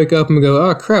 I wake up and go,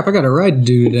 oh crap, I got a ride to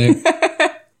do today.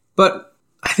 But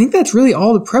I think that's really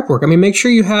all the prep work. I mean, make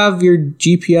sure you have your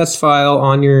GPS file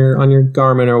on your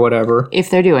Garmin or whatever.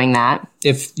 If they're doing that.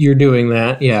 If you're doing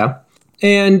that, yeah.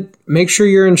 And make sure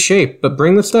you're in shape, but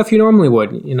bring the stuff you normally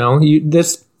would.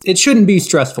 It shouldn't be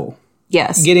stressful.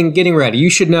 Yes. Getting ready.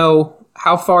 You should know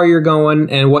how far you're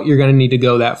going and what you're going to need to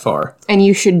go that far. And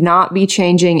you should not be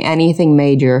changing anything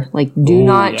major. Like, do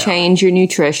not change your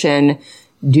nutrition.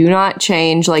 Do not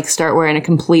change, like, start wearing a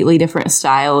completely different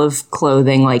style of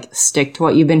clothing. Like, stick to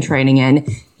what you've been training in.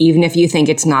 Even if you think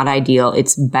it's not ideal,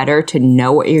 it's better to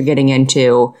know what you're getting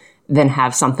into than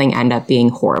have something end up being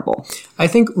horrible. I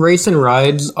think race and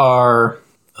rides are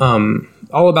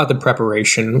all about the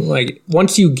preparation. Like,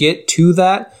 once you get to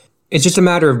that, it's just a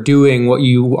matter of doing what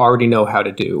you already know how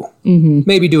to do. Mm-hmm.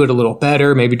 Maybe do it a little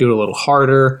better, maybe do it a little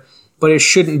harder. But it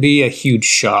shouldn't be a huge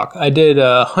shock. I did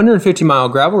a 150-mile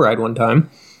gravel ride one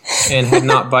time and had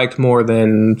not biked more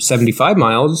than 75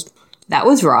 miles. That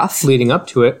was rough. Leading up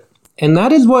to it. And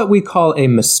that is what we call a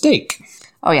mistake.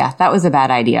 Oh, yeah. That was a bad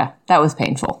idea. That was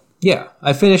painful. Yeah.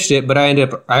 I finished it, but I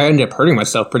ended up hurting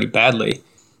myself pretty badly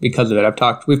because of it.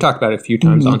 We've talked about it a few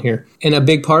times on here. And a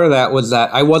big part of that was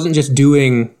that I wasn't just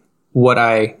doing what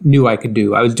I knew I could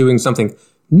do. I was doing something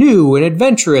new and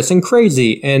adventurous and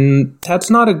crazy, and that's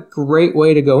not a great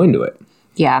way to go into it.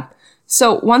 Yeah.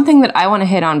 So one thing that I want to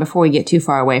hit on before we get too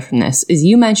far away from this is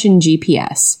you mentioned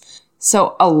GPS.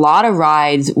 So a lot of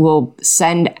rides will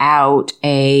send out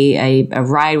a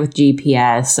ride with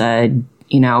GPS,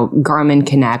 Garmin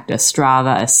Connect, a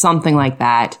Strava, something like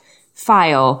that,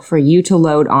 file for you to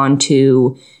load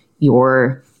onto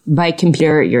your bike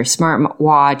computer, your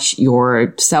smartwatch,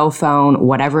 your cell phone,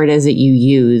 whatever it is that you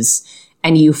use,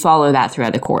 and you follow that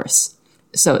throughout the course.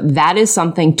 So that is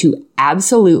something to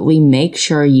absolutely make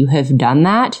sure you have done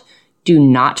that. Do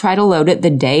not try to load it the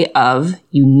day of.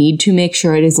 You need to make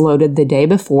sure it is loaded the day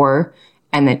before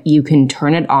and that you can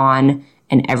turn it on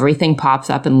and everything pops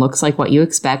up and looks like what you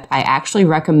expect. I actually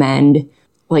recommend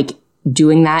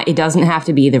doing that. It doesn't have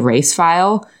to be the race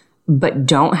file, but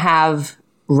don't have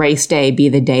race day be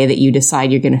the day that you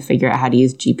decide you're going to figure out how to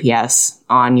use GPS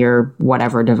on your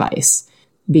whatever device.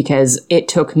 Because it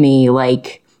took me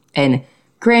and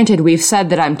granted, we've said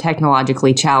that I'm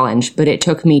technologically challenged, but it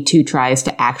took me 2 tries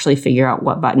to actually figure out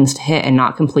what buttons to hit and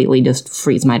not completely just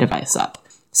freeze my device up.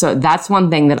 So that's one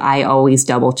thing that I always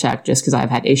double check just because I've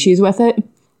had issues with it.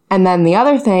 And then the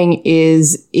other thing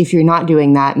is, if you're not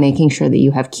doing that, making sure that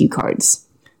you have cue cards.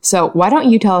 So why don't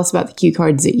you tell us about the cue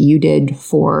cards that you did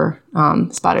for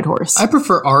Spotted Horse? I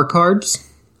prefer R cards.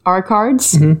 R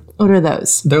cards? Mm-hmm. What are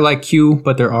those? They're like Q,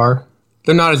 but they're R.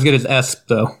 They're not as good as S,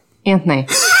 though. Anthony,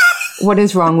 what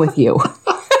is wrong with you?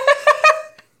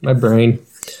 My brain.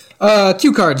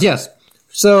 Cue cards, yes.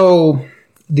 So,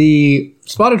 the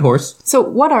Spotted Horse. So,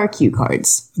 what are cue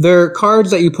cards? They're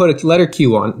cards that you put a letter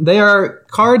Q on. They are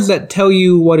cards that tell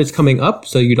you what is coming up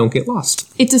so you don't get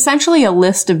lost. It's essentially a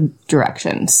list of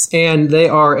directions. And they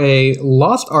are a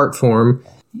lost art form.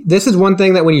 This is one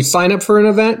thing that when you sign up for an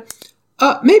event,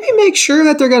 maybe make sure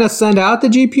that they're going to send out the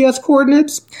GPS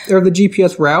coordinates or the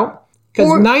GPS route. Because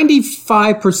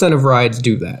 95% of rides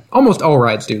do that. Almost all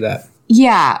rides do that.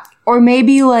 Yeah. Or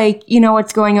maybe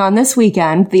what's going on this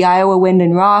weekend, the Iowa Wind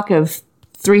and Rock of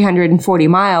 340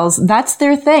 miles, that's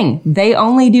their thing. They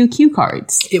only do cue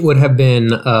cards. It would have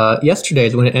been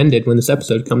yesterday's when it ended, when this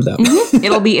episode comes out. Mm-hmm.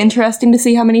 It'll be interesting to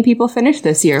see how many people finish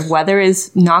this year. Weather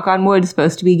is, knock on wood,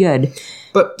 supposed to be good.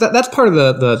 But that's part of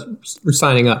the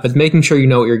signing up, is making sure you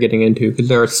know what you're getting into, because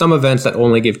there are some events that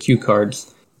only give cue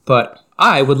cards. But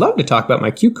I would love to talk about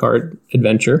my cue card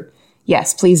adventure.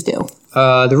 Yes, please do.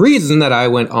 The reason that I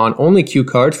went on only cue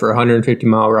cards for a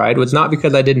 150-mile ride was not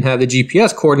because I didn't have the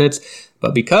GPS coordinates,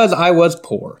 but because I was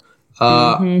poor.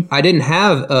 I didn't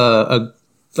have a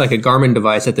Garmin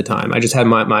device at the time. I just had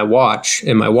my watch,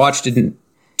 and my watch didn't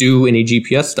do any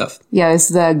GPS stuff. Yeah, it's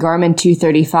the Garmin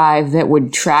 235 that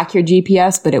would track your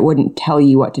GPS, but it wouldn't tell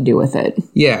you what to do with it.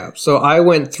 Yeah, so I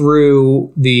went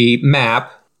through the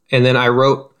map, and then I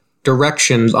wrote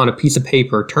directions on a piece of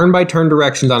paper, turn-by-turn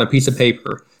directions on a piece of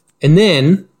paper. And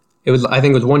then, I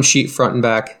think it was one sheet front and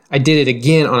back. I did it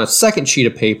again on a second sheet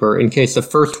of paper in case the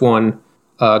first one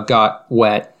got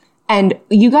wet. And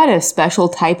you got a special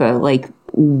type of,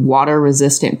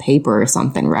 water-resistant paper or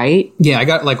something, right? Yeah, I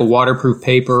got, a waterproof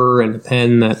paper and a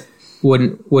pen that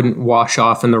wouldn't wash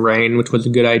off in the rain, which was a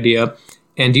good idea.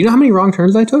 And do you know how many wrong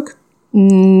turns I took?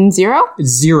 0?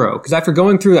 0. Because after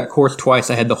going through that course twice,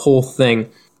 I had the whole thing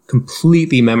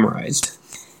completely memorized.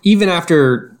 Even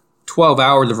after 12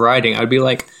 hours of riding, I'd be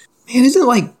like, man,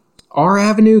 isn't R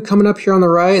Avenue coming up here on the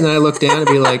right? And then I look down and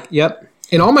be like, yep.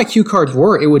 And all my cue cards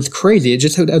it was crazy. It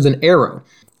just had an arrow.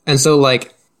 And so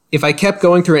if I kept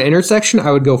going through an intersection,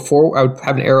 I would go forward. I would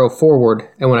have an arrow forward.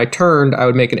 And when I turned, I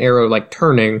would make an arrow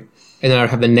turning. And then I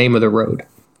would have the name of the road.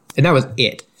 And that was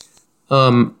it.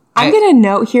 I'm going to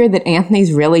note here that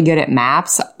Anthony's really good at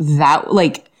maps.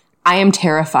 I am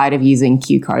terrified of using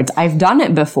cue cards. I've done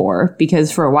it before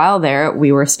because for a while there,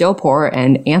 we were still poor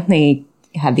and Anthony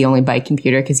had the only bike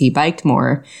computer because he biked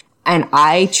more. And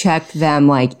I checked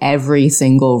them every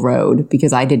single road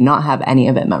because I did not have any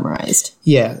of it memorized.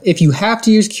 Yeah. If you have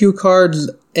to use cue cards,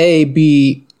 A,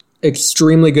 be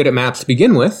extremely good at maps to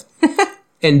begin with,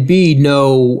 and B,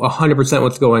 know 100%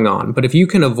 what's going on. But if you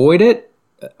can avoid it,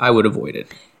 I would avoid it.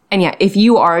 And yeah, if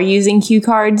you are using cue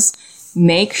cards,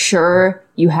 make sure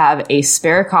you have a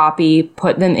spare copy,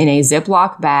 put them in a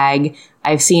Ziploc bag.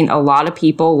 I've seen a lot of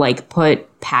people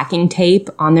put packing tape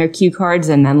on their cue cards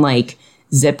and then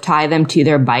zip tie them to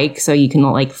their bike so you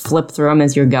can flip through them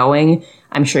as you're going.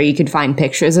 I'm sure you could find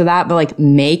pictures of that, but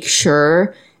make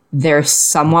sure they're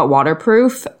somewhat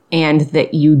waterproof and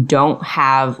that you don't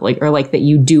have that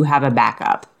you do have a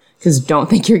backup. Because don't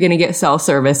think you're going to get cell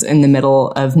service in the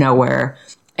middle of nowhere.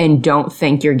 And don't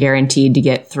think you're guaranteed to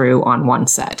get through on one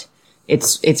set.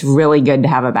 It's really good to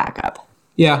have a backup.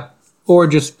 Yeah. Or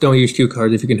just don't use cue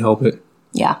cards if you can help it.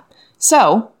 Yeah.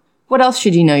 So, what else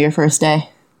should you know your first day?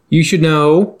 You should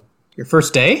know your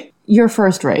first day? Your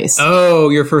first race. Oh,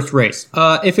 your first race.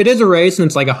 If it is a race and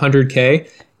it's 100K,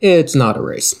 it's not a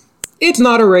race. It's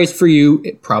not a race for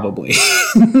you, probably.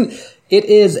 It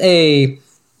is a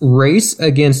race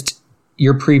against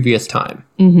your previous time.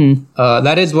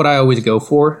 That is what I always go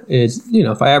for is,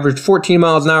 if I averaged 14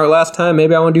 miles an hour last time,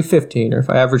 maybe I want to do 15. Or if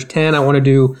I average 10, I want to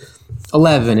do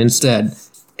 11 instead.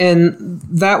 And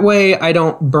that way I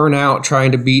don't burn out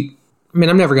trying to beat.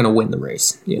 I'm never going to win the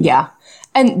race. Yeah.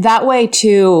 And that way,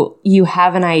 too, you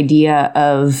have an idea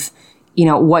of,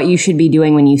 what you should be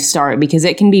doing when you start, because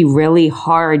it can be really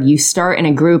hard. You start in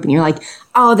a group and you're like,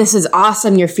 oh, this is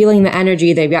awesome. You're feeling the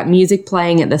energy. They've got music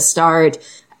playing at the start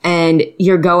and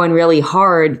you're going really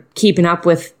hard, keeping up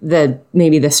with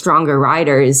maybe the stronger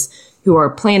riders who are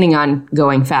planning on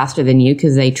going faster than you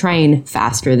because they train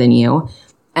faster than you.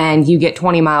 And you get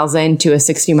 20 miles into a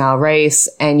 60-mile race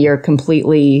and you're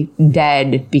completely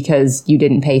dead because you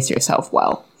didn't pace yourself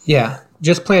well. Yeah,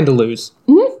 just plan to lose.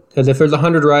 Because if there's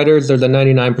 100 riders, there's a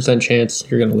 99% chance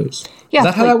you're going to lose. Yeah, is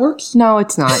that how that works? No,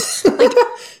 it's not.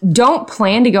 Don't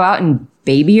plan to go out and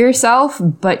baby yourself,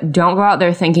 but don't go out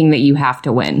there thinking that you have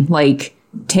to win.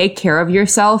 Take care of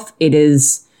yourself. It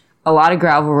is... A lot of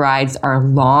gravel rides are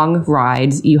long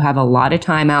rides. You have a lot of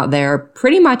time out there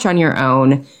pretty much on your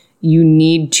own. You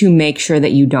need to make sure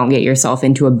that you don't get yourself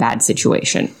into a bad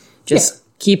situation. Just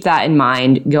keep that in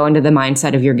mind. Go into the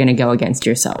mindset of you're going to go against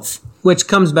yourself. Which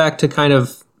comes back to kind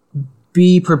of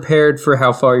be prepared for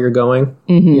how far you're going.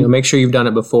 Make sure you've done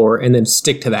it before and then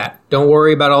stick to that. Don't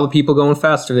worry about all the people going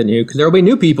faster than you because there will be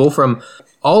new people from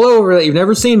all over that you've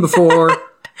never seen before.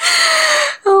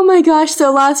 Oh my gosh.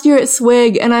 So last year at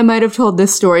Swig, and I might have told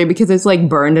this story because it's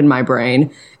burned in my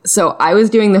brain. So I was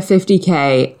doing the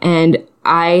 50K and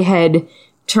I had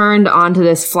turned onto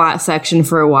this flat section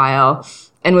for a while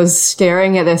and was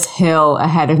staring at this hill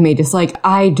ahead of me, just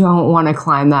I don't want to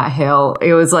climb that hill.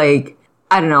 It was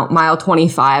I don't know, mile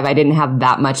 25. I didn't have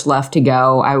that much left to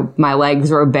go. My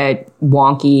legs were a bit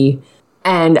wonky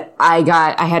and I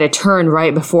had a turn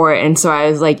right before it. And so I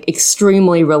was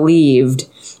extremely relieved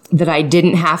that I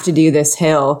didn't have to do this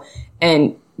hill.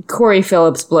 And Corey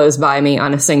Phillips blows by me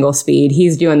on a single speed.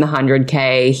 He's doing the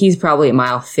 100K. He's probably at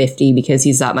mile 50 because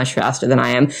he's that much faster than I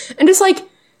am. And just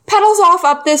pedals off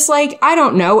up this, I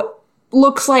don't know,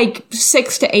 looks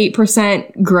 6 to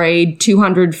 8% grade,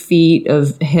 200 feet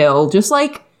of hill. Just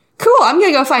cool, I'm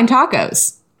going to go find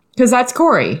tacos. Because that's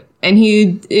Corey. And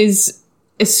he is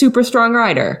a super strong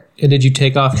rider. And did you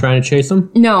take off trying to chase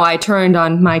him? No, I turned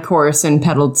on my course and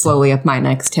pedaled slowly up my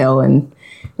next hill and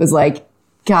was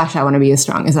gosh, I want to be as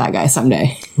strong as that guy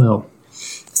someday. Well.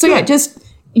 So yeah,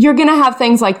 you're going to have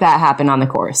things like that happen on the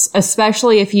course,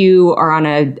 especially if you are on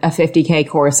a 50K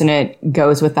course and it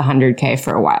goes with the 100K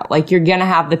for a while. You're going to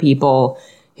have the people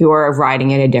who are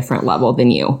riding at a different level than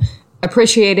you.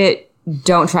 Appreciate it.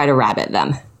 Don't try to rabbit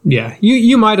them. Yeah,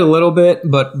 you might a little bit,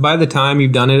 but by the time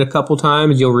you've done it a couple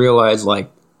times, you'll realize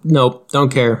nope,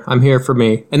 don't care. I'm here for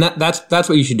me. And that's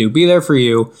what you should do. Be there for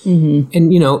you.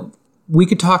 And, we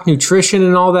could talk nutrition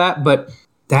and all that, but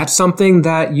that's something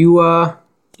that you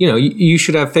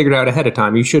should have figured out ahead of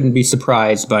time. You shouldn't be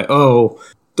surprised by,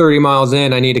 30 miles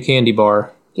in, I need a candy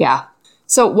bar. Yeah.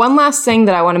 So one last thing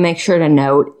that I want to make sure to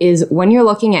note is when you're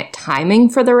looking at timing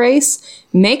for the race,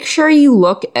 make sure you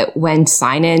look at when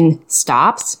sign-in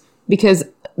stops, because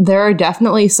there are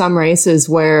definitely some races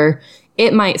where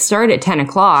it might start at 10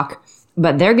 o'clock,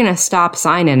 but they're going to stop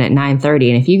sign-in at 9:30.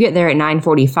 And if you get there at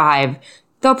 9:45,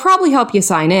 they'll probably help you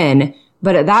sign in.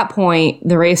 But at that point,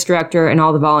 the race director and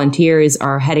all the volunteers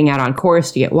are heading out on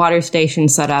course to get water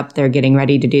stations set up. They're getting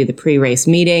ready to do the pre-race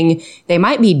meeting. They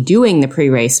might be doing the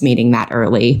pre-race meeting that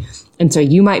early. And so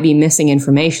you might be missing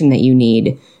information that you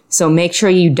need. So make sure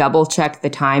you double check the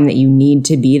time that you need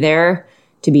to be there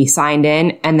to be signed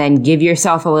in, and then give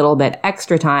yourself a little bit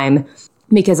extra time,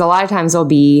 because a lot of times there'll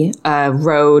be a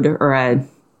road or a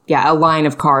line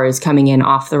of cars coming in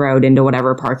off the road into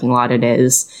whatever parking lot it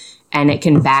is. And it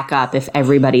can back up if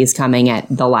everybody's coming at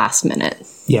the last minute.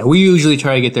 Yeah, we usually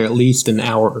try to get there at least an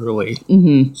hour early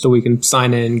so we can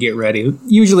sign in and get ready.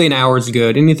 Usually an hour is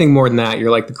good. Anything more than that,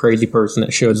 you're like the crazy person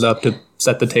that shows up to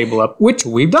set the table up, which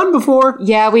we've done before.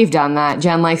 Yeah, we've done that.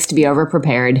 Jen likes to be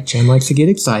over-prepared. Jen likes to get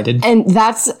excited. And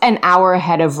that's an hour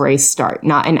ahead of race start,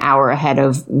 not an hour ahead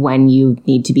of when you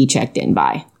need to be checked in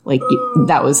by.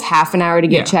 That was half an hour to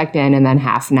get checked in, and then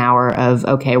half an hour of,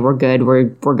 okay, we're good. We're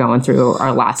going through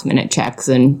our last minute checks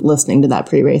and listening to that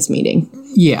pre-race meeting.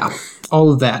 Yeah.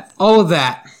 All of that.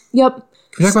 Yep.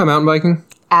 Can we talk about mountain biking?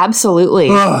 Absolutely.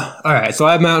 All right. So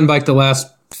I've mountain biked the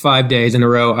last 5 days in a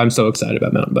row. I'm so excited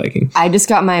about mountain biking. I just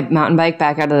got my mountain bike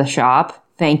back out of the shop.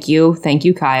 Thank you,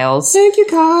 Kyle's. Thank you,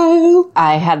 Kyle.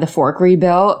 I had the fork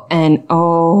rebuilt, and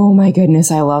oh my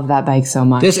goodness, I love that bike so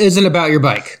much. This isn't about your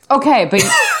bike. Okay, but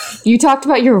you talked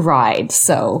about your ride,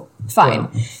 so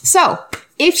fine. So,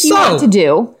 if you want to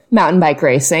do mountain bike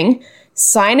racing,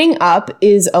 Signing up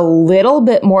is a little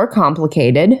bit more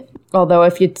complicated, although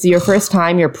if it's your first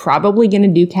time, you're probably going to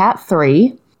do Cat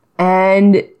 3.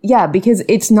 And yeah, because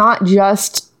it's not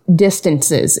just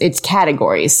distances, it's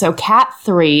categories. So Cat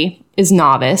 3 is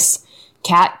novice,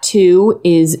 Cat 2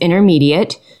 is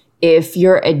intermediate. If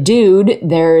you're a dude,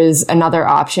 there's another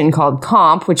option called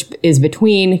Comp, which is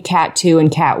between Cat 2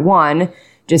 and Cat 1,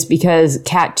 just because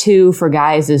Cat 2 for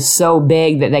guys is so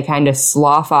big that they kind of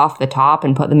slough off the top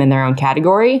and put them in their own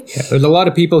category. Yeah, there's a lot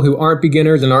of people who aren't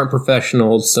beginners and aren't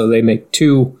professionals, so they make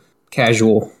 2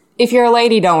 casual. If you're a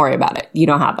lady, don't worry about it. You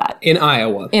don't have that. In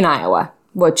Iowa. In Iowa,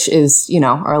 which is,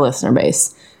 our listener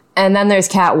base. And then there's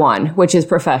Cat 1, which is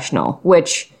professional,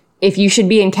 which if you should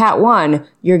be in Cat 1,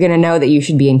 you're going to know that you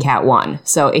should be in Cat 1.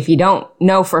 So if you don't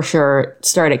know for sure,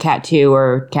 start at Cat 2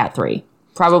 or Cat 3.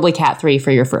 Probably Cat 3 for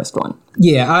your first one.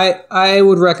 Yeah, I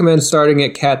would recommend starting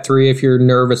at Cat 3 if you're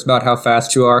nervous about how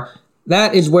fast you are.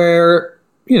 That is where,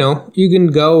 you can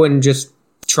go and just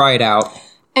try it out.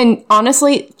 And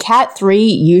honestly, Cat 3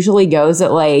 usually goes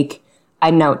at 10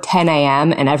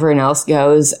 a.m. and everyone else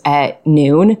goes at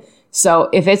noon. So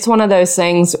if it's one of those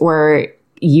things where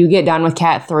you get done with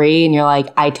Cat 3 and you're like,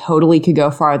 I totally could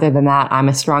go farther than that, I'm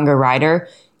a stronger rider,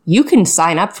 you can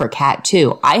sign up for Cat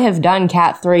 2. I have done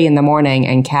Cat 3 in the morning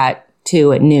and Cat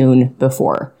 2 at noon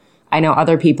before. I know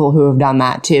other people who have done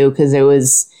that too, because it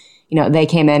was, they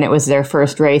came in, it was their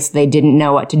first race, they didn't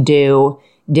know what to do,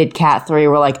 did Cat 3,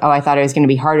 were like, oh, I thought it was going to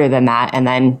be harder than that, and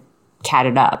then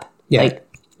catted up. Yeah.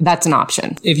 That's an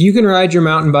option. If you can ride your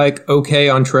mountain bike okay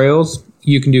on trails,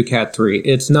 you can do Cat 3.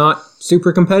 It's not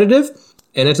super competitive,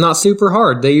 and it's not super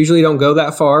hard. They usually don't go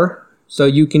that far, so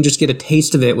you can just get a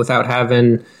taste of it without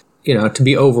having, to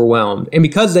be overwhelmed. And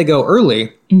because they go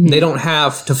early, they don't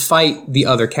have to fight the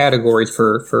other categories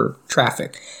for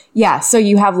traffic. Yeah, so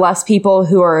you have less people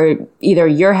who are either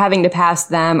you're having to pass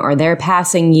them or they're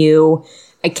passing you.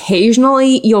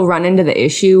 Occasionally, you'll run into the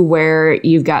issue where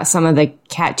you've got some of the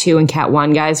Cat 2 and Cat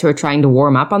 1 guys who are trying to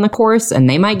warm up on the course, and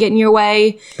they might get in your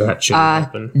way. That shouldn't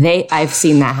happen. I've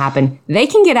seen that happen. They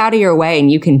can get out of your way,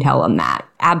 and you can tell them that.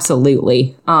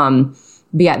 Absolutely.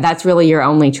 But yeah, that's really your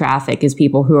only traffic is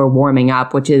people who are warming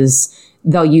up, which is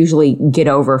they'll usually get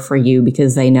over for you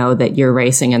because they know that you're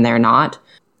racing and they're not.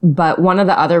 But one of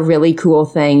the other really cool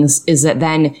things is that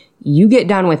then you get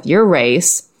done with your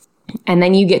race, and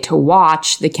then you get to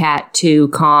watch the Cat 2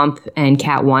 Comp and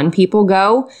Cat 1 people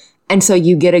go. And so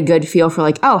you get a good feel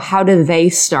for how do they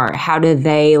start? How do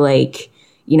they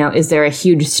is there a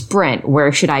huge sprint?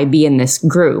 Where should I be in this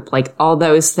group? All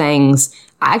those things.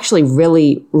 I actually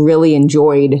really, really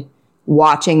enjoyed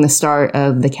watching the start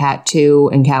of the Cat 2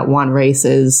 and Cat 1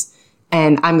 races.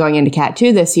 And I'm going into Cat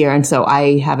 2 this year. And so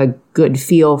I have a good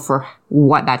feel for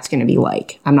what that's going to be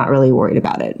like. I'm not really worried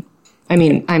about it. I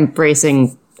mean, I'm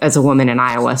racing as a woman in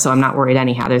Iowa, so I'm not worried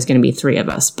anyhow. There's going to be 3 of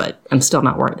us, but I'm still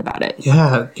not worried about it.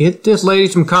 Yeah, get this lady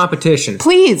some competition.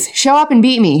 Please, show up and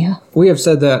beat me. We have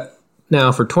said that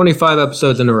now for 25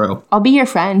 episodes in a row. I'll be your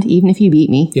friend, even if you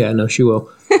beat me. Yeah, no, she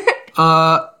will.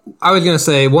 I was going to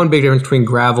say one big difference between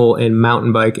gravel and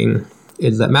mountain biking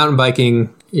is that mountain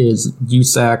biking is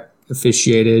USAC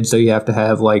officiated, so you have to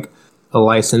have a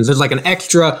license. There's an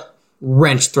extra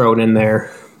wrench thrown in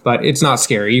there, but it's not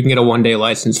scary. You can get a 1-day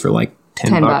license for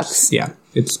 $10. Yeah,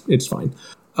 it's fine.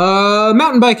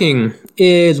 Mountain biking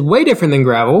is way different than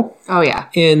gravel. Oh, yeah.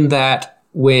 In that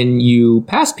when you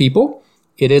pass people,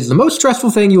 it is the most stressful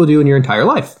thing you will do in your entire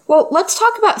life. Well, let's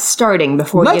talk about starting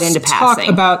before we get into passing. Let's talk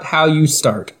about how you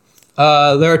start.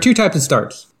 There are 2 types of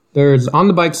starts. There's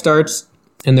on-the-bike starts,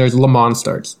 and there's Le Mans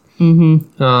starts.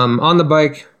 Mm-hmm. On the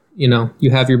bike,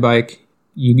 you have your bike,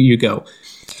 you go.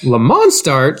 Le Mans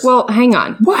starts... Well, hang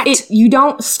on. What? You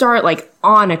don't start,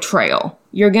 on a trail.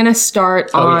 You're going to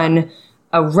start on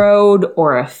a road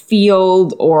or a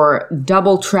field or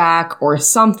double track or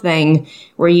something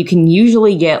where you can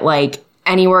usually get,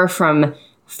 anywhere from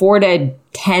 4 to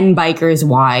 10 bikers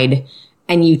wide,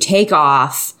 and you take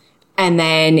off, and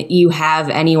then you have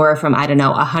anywhere from,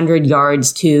 100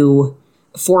 yards to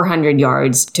 400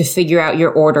 yards to figure out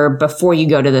your order before you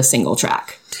go to the single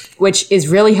track, which is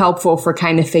really helpful for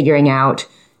kind of figuring out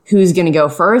who's going to go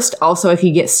first. Also, if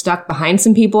you get stuck behind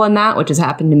some people in that, which has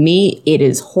happened to me, it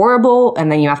is horrible,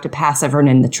 and then you have to pass everyone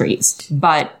in the trees.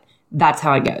 But that's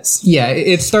how it goes. Yeah,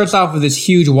 it starts off with this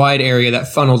huge wide area that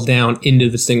funnels down into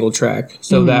the single track.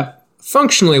 So that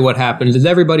functionally what happens is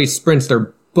everybody sprints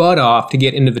their butt off to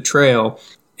get into the trail.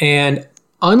 And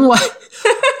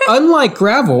unlike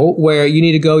gravel, where you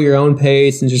need to go your own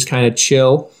pace and just kind of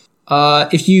chill,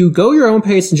 if you go your own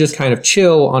pace and just kind of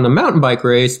chill on a mountain bike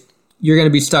race, you're going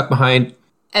to be stuck behind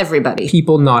everybody.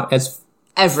 People not as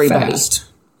everybody. Fast.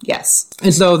 Yes.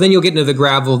 And so then you'll get into the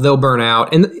gravel, they'll burn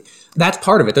out. And that's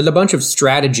part of it. There's a bunch of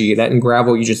strategy that in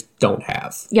gravel you just don't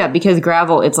have. Yeah, because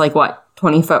gravel, it's like,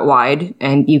 20 foot wide,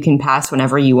 and you can pass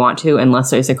whenever you want to,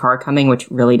 unless there's a car coming, which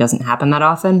really doesn't happen that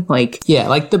often. Yeah,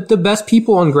 like the best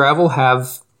people on gravel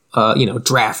have,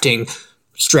 drafting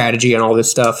strategy and all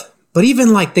this stuff. But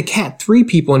even like the Cat 3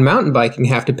 people in mountain biking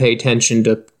have to pay attention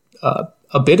to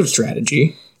a bit of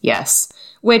strategy. Yes.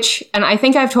 And I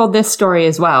think I've told this story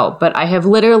as well, but I have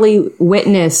literally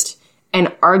witnessed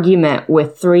an argument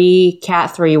with 3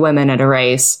 Cat 3 women at a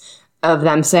race of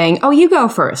them saying, oh, you go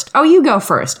first. Oh, you go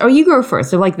first. Oh, you go first.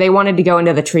 So they wanted to go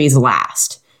into the trees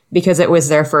last because it was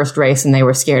their first race and they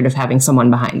were scared of having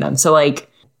someone behind them. So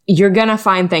you're going to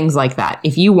find things like that.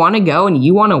 If you want to go and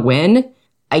you want to win,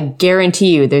 I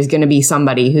guarantee you there's going to be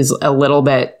somebody who's a little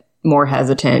bit more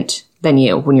hesitant than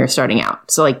you when you're starting out.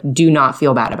 So do not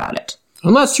feel bad about it.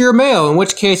 Unless you're a male, in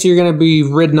which case you're going to be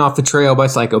ridden off the trail by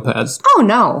psychopaths. Oh,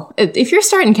 no. If you're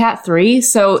starting Cat 3,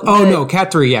 no,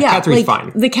 Cat 3, yeah Cat 3's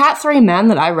fine. The Cat 3 men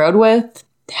that I rode with,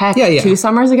 2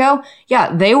 summers ago,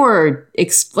 they were,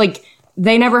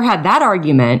 they never had that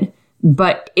argument,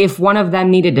 but if one of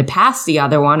them needed to pass the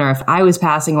other one, or if I was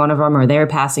passing one of them, or they were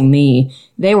passing me,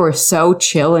 they were so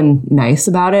chill and nice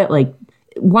about it.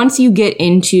 Once you get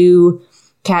into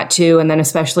Cat 2, and then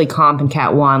especially Comp and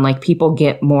Cat 1, people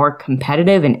get more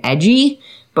competitive and edgy.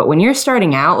 But when you're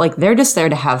starting out, they're just there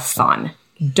to have fun.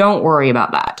 Don't worry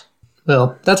about that.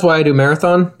 Well, that's why I do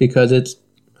marathon, because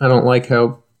I don't like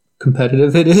how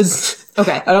competitive it is.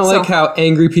 Okay. I don't like how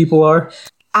angry people are.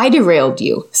 I derailed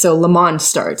you. So Le Mans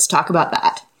starts. Talk about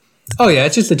that. Oh, yeah.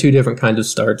 It's just the 2 different kinds of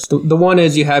starts. The one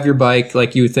is you have your bike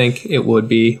like you think it would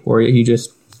be, where you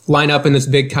just line up in this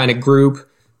big kind of group,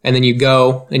 and then you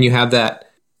go, and you have that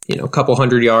a couple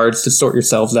 100 yards to sort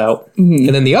yourselves out. Mm-hmm.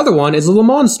 And then the other one is a Le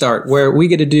Mans start, where we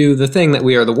get to do the thing that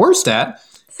we are the worst at,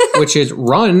 which is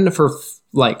run for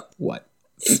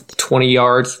 20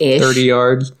 yards, 30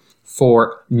 yards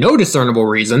for no discernible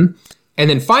reason, and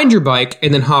then find your bike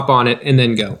and then hop on it and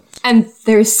then go. And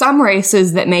there's some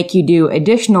races that make you do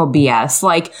additional BS,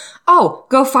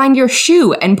 go find your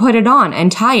shoe and put it on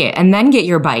and tie it and then get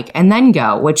your bike and then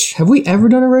go, which... Have we ever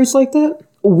done a race like that?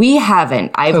 We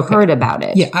haven't. I've heard about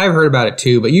it. Yeah, I've heard about it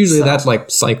too, but usually that's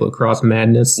cyclocross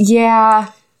madness.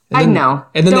 Yeah, I know.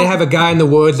 And then they have a guy in the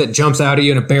woods that jumps out at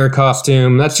you in a bear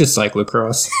costume. That's just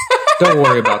cyclocross. Don't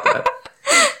worry about that.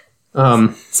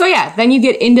 So then you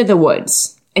get into the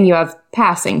woods, and you have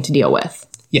passing to deal with.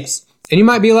 Yes. And you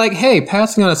might be like, hey,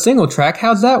 passing on a single track,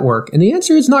 how's that work? And the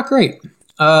answer is not great.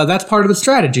 That's part of the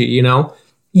strategy,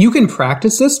 You can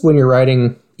practice this when you're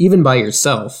riding even by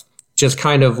yourself. Just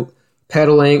kind of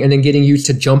pedaling and then getting used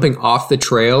to jumping off the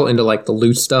trail into the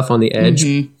loose stuff on the edge,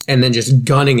 and then just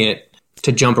gunning it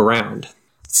to jump around.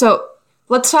 So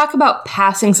let's talk about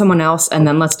passing someone else, and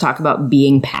then let's talk about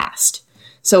being passed.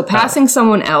 So passing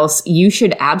someone else, you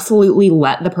should absolutely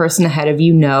let the person ahead of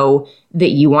you know that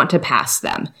you want to pass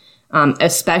them,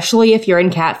 especially if you're in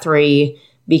Cat 3,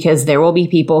 because there will be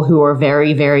people who are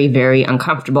very, very, very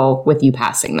uncomfortable with you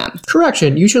passing them.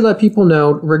 Correction, you should let people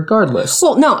know regardless.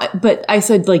 Well, no, but I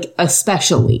said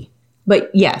especially. But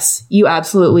yes, you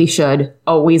absolutely should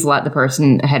always let the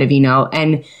person ahead of you know.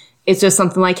 And it's just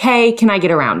something like, hey, can I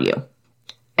get around you?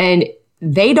 And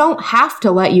they don't have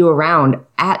to let you around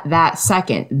at that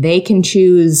second. They can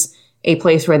choose a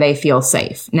place where they feel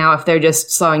safe. Now, if they're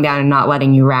just slowing down and not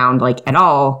letting you around at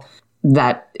all,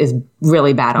 that is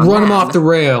really bad on them. Run them off the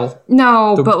rail.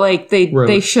 No, but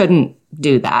they shouldn't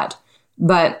do that.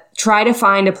 But try to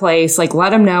find a place,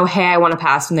 let them know, hey, I want to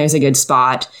pass when there's a good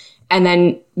spot. And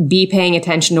then be paying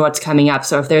attention to what's coming up.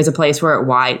 So if there's a place where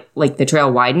the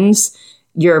trail widens,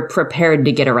 you're prepared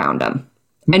to get around them.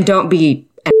 And don't be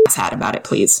an asshat about it,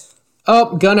 please.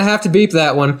 Oh, gonna have to beep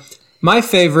that one. My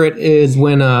favorite is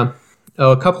when, a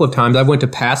couple of times I went to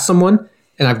pass someone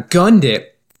and I've gunned it.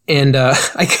 And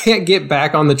I can't get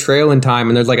back on the trail in time,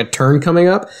 and there's a turn coming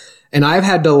up, and I've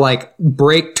had to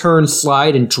brake, turn,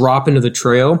 slide, and drop into the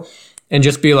trail, and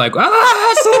just be sorry.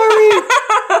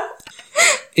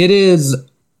 It is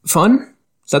fun.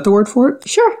 Is that the word for it?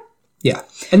 Sure. Yeah.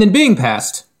 And then being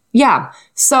passed. Yeah.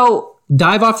 So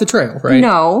dive off the trail, right?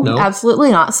 No,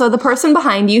 absolutely not. So the person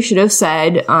behind you should have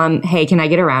said, hey, can I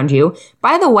get around you?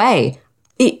 By the way,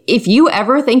 if you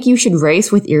ever think you should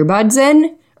race with earbuds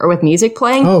in, or with music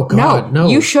playing. Oh, God, no.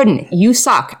 You shouldn't. You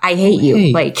suck. I hate you.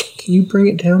 Hey, can you bring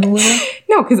it down a little?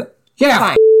 No, because... Yeah,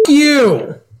 fine.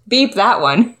 You! Beep that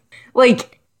one.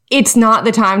 it's not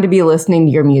the time to be listening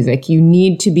to your music. You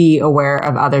need to be aware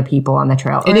of other people on the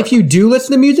trail. And if you do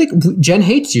listen to music, Jen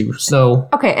hates you. So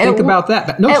think about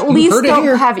that. No, at least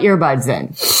don't have earbuds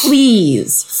in.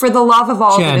 Please. For the love of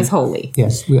all that is holy.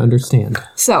 Yes, we understand.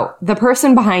 So the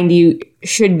person behind you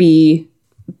should be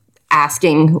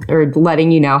asking or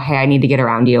letting you know, hey, I need to get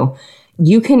around you.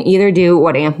 You can either do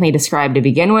what Anthony described to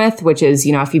begin with, which is,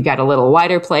 if you've got a little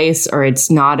wider place or it's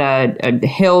not a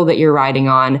hill that you're riding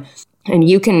on, and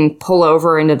you can pull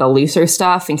over into the looser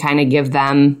stuff and kind of give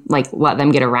them, let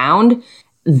them get around.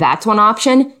 That's one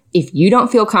option. If you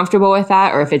don't feel comfortable with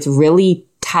that, or if it's really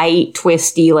tight,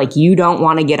 twisty, you don't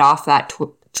want to get off that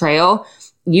trail,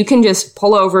 you can just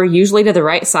pull over, usually to the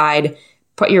right side,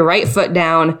 put your right foot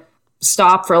down,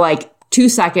 stop for 2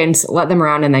 seconds, let them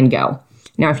around, and then go.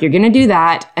 Now, if you're going to do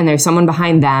that and there's someone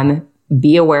behind them,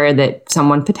 be aware that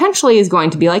someone potentially is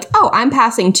going to be like, oh, I'm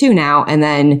passing 2 now, and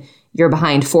then you're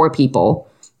behind 4 people.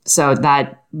 So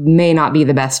that may not be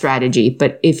the best strategy.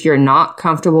 But if you're not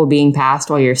comfortable being passed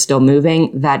while you're still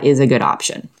moving, that is a good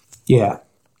option. Yeah.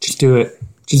 Just do it.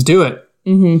 Just do it.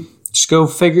 Mm-hmm.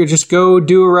 Just go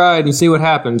do a ride and see what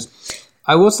happens.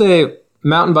 I will say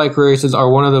mountain bike races are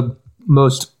one of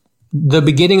the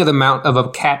beginning of a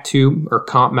Cat 2 or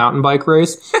comp mountain bike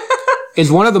race is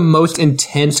one of the most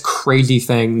intense, crazy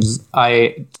things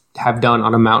I have done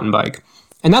on a mountain bike.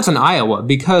 And that's in Iowa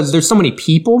because there's so many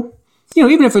people.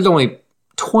 Even if there's only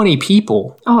 20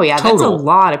 people. Oh, yeah. Total, that's a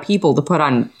lot of people to put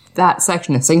on that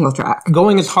section of single track.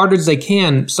 Going as hard as they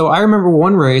can. So I remember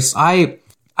one race, I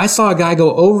saw a guy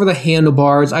go over the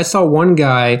handlebars. I saw one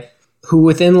guy who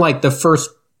within the first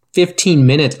 15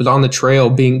 minutes was on the trail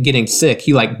getting sick.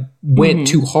 He went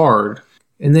too hard.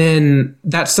 And then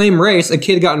that same race, a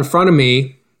kid got in front of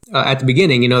me at the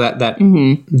beginning,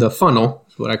 the funnel.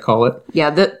 What I call it. Yeah,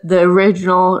 the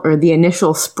original or the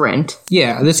initial sprint.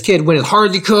 Yeah, this kid went as hard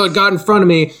as he could, got in front of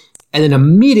me, and then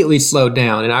immediately slowed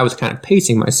down, and I was kind of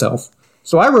pacing myself.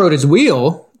 So I rode his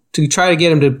wheel to try to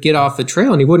get him to get off the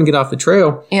trail, and he wouldn't get off the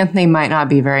trail. Anthony might not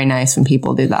be very nice when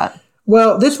people do that.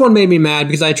 Well, this one made me mad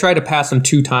because I tried to pass him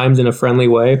 2 times in a friendly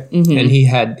way, and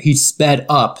he sped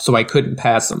up, so I couldn't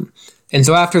pass him. And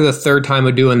so after the 3rd time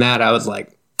of doing that, I was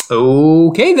like,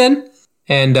 okay then.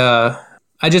 And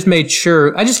I just made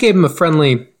sure, I just gave him a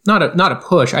friendly, not a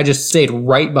push. I just stayed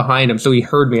right behind him so he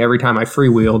heard me every time I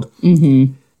freewheeled.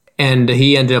 Mm-hmm. And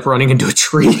he ended up running into a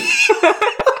tree.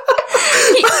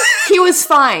 he was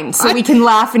fine, so we can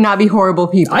laugh and not be horrible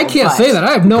people. I can't say that.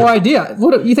 I have no idea.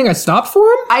 What, you think I stopped for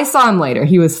him? I saw him later.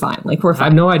 He was fine. We're fine. I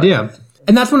have no idea.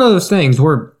 And that's one of those things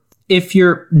where if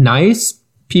you're nice,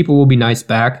 people will be nice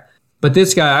back. But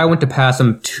this guy, I went to pass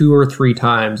him 2 or 3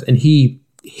 times, and he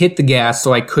hit the gas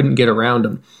so I couldn't get around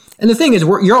him. And the thing is,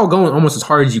 you're all going almost as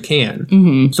hard as you can.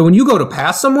 Mm-hmm. So when you go to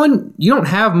pass someone, you don't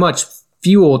have much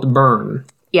fuel to burn.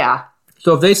 Yeah.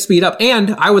 So if they speed up,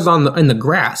 and I was in the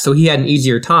grass, so he had an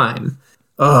easier time.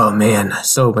 Oh man,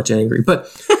 so much angry. But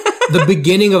the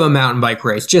beginning of a mountain bike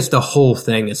race, just the whole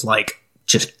thing is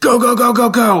just go, go, go, go,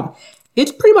 go.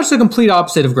 It's pretty much the complete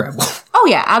opposite of gravel. Oh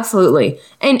yeah, absolutely.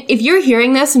 And if you're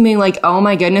hearing this and being like, oh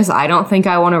my goodness, I don't think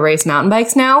I want to race mountain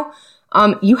bikes now,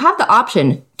 you have the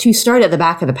option to start at the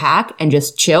back of the pack and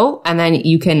just chill, and then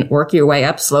you can work your way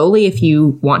up slowly if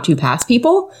you want to pass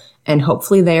people, and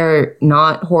hopefully they're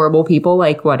not horrible people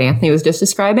like what Anthony was just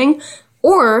describing.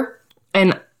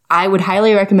 And I would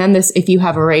highly recommend this if you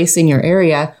have a race in your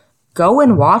area, go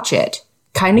and watch it.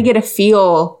 Kind of get a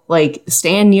feel,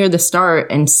 stand near the start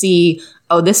and see,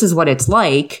 oh, this is what it's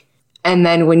like. And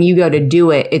then when you go to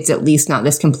do it, it's at least not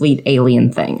this complete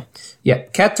alien thing. Yeah,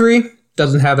 Cat 3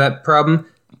 doesn't have that problem.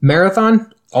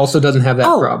 Marathon also doesn't have that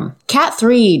problem. Cat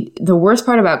 3, the worst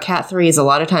part about Cat 3 is a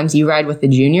lot of times you ride with the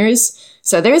juniors.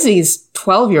 So there's these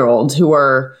 12-year-olds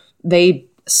they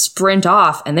sprint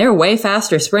off, and they're way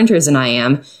faster sprinters than I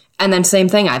am. And then same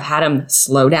thing, I've had them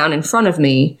slow down in front of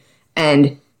me,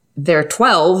 and they're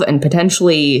 12 and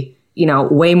potentially,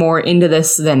 way more into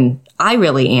this than I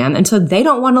really am. And so they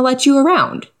don't want to let you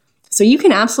around. So you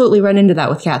can absolutely run into that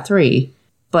with Cat 3,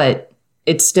 but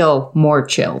it's still more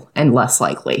chill and less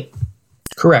likely.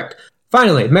 Correct.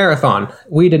 Finally, marathon.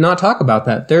 We did not talk about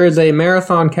that. There is a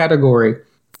marathon category.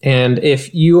 And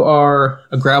if you are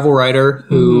a gravel rider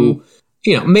who,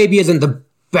 maybe isn't the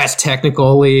best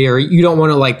technically, or you don't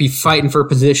want to be fighting for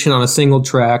position on a single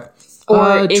track,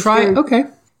 or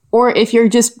Or if you're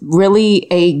just really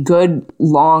a good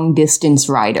long distance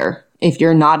rider, if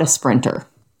you're not a sprinter.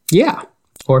 Yeah.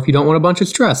 Or if you don't want a bunch of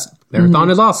stress. Marathon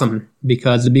is awesome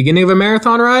because the beginning of a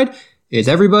marathon ride is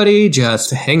everybody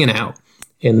just hanging out.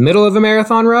 In the middle of a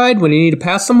marathon ride, when you need to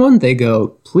pass someone, they go,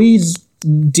 please,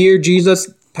 dear Jesus,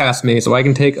 past me, so I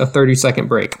can take a 30-second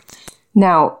break.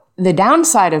 Now, the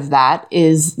downside of that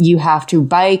is you have to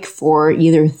bike for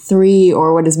either 3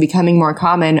 or what is becoming more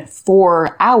common,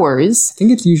 4 hours. I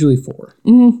think it's usually 4.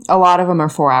 A lot of them are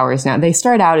 4 hours now. They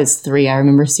start out as 3. I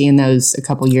remember seeing those a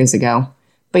couple years ago.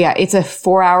 But yeah, it's a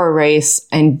 4-hour race,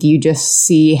 and you just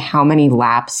see how many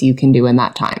laps you can do in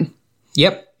that time.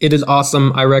 Yep, it is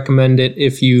awesome. I recommend it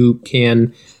if you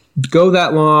can go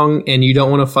that long and you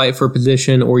don't want to fight for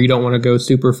position or you don't want to go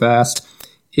super fast.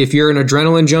 If you're an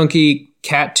adrenaline junkie,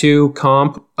 Cat 2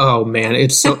 comp, oh man,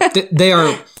 it's so they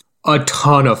are a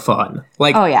ton of fun.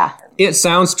 Like, oh yeah, it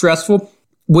sounds stressful.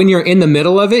 When you're in the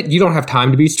middle of it, you don't have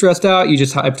time to be stressed out. You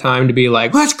just have time to be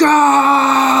like, let's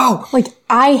go! Like,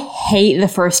 I hate the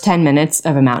first 10 minutes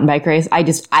of a mountain bike race. I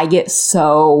get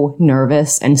so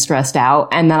nervous and stressed out,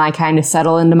 and then I kind of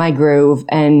settle into my groove,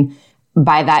 and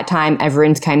by that time,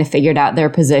 everyone's kind of figured out their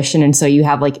position, and so you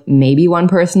have like maybe one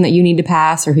person that you need to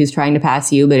pass or who's trying to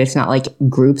pass you, but it's not like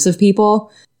groups of people.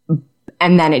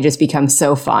 And then it just becomes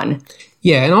so fun.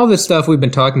 Yeah, and all this stuff we've been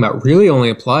talking about really only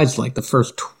applies to like the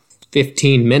first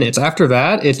 15 minutes. After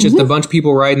that, it's just a bunch of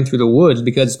people riding through the woods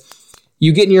because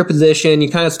you get in your position, you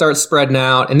kind of start spreading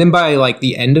out, and then by like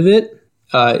the end of it,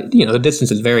 the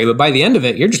distances vary, but by the end of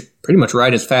it, you're just pretty much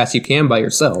ride as fast as you can by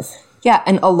yourself. Yeah,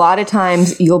 and a lot of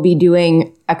times you'll be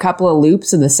doing a couple of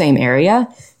loops in the same area.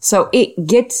 So it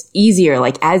gets easier,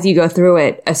 like, as you go through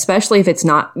it, especially if it's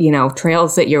not,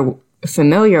 trails that you're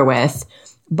familiar with.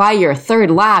 By your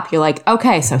third lap, you're like,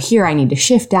 okay, so here I need to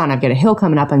shift down. I've got a hill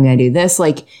coming up. I'm going to do this.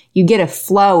 Like, you get a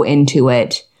flow into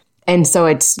it. And so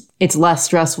it's less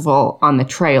stressful on the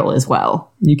trail as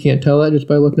well. You can't tell that just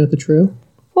by looking at the trail?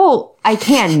 Well, I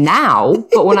can now,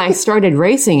 but when I started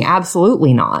racing,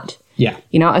 absolutely not. Yeah.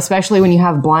 Especially when you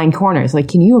have blind corners. Like,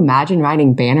 can you imagine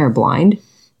riding Banner blind?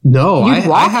 No. You'd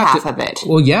walk half of it.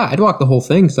 Well, yeah, I'd walk the whole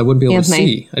thing because I wouldn't be able Anthony, to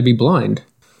see. I'd be blind.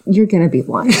 You're going to be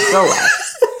blind. Go away.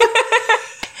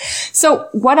 So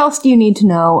what else do you need to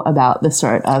know about the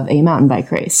start of a mountain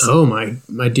bike race? Oh,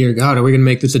 my dear God. Are we going to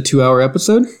make this a 2-hour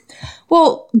episode?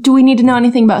 Well, do we need to know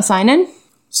anything about sign-in?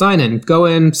 Sign in. Go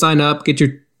in, sign up, get your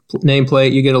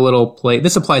nameplate. You get a little plate.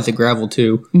 This applies to gravel,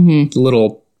 too. Mm-hmm. It's a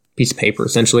little piece of paper,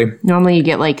 essentially. Normally you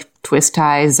get, like, twist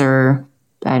ties or,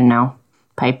 I don't know,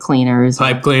 pipe cleaners.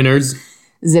 Pipe cleaners.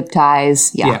 Zip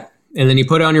ties. Yeah. And then you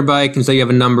put it on your bike and so you have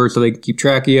a number so they can keep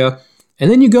track of you. And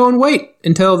then you go and wait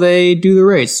until they do the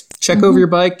race. Check over your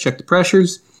bike, check the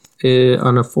pressures.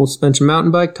 On a full suspension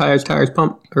mountain bike, tires,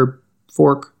 pump, or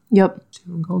fork. Yep. What's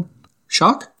the one called?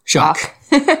 Shock.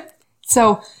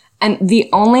 So, and the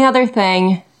only other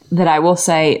thing that I will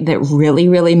say that really,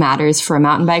 really matters for a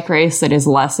mountain bike race that is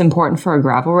less important for a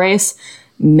gravel race,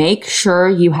 make sure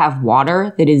you have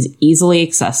water that is easily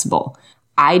accessible.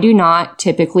 I do not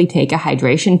typically take a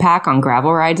hydration pack on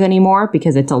gravel rides anymore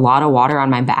because it's a lot of water on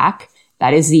my back.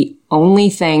 That is the only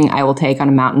thing I will take on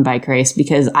a mountain bike race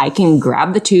because I can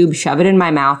grab the tube, shove it in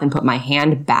my mouth, and put my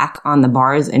hand back on the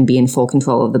bars and be in full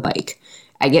control of the bike.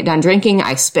 I get done drinking,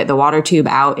 I spit the water tube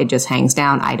out, it just hangs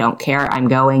down. I don't care. I'm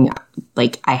going,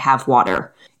 like, I have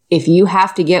water. If you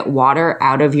have to get water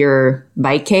out of your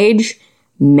bike cage,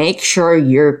 make sure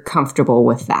you're comfortable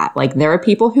with that. Like, there are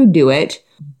people who do it,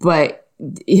 but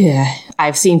yeah,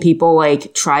 I've seen people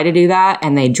like try to do that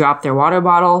and they drop their water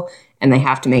bottle and they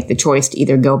have to make the choice to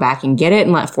either go back and get it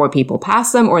and let 4 people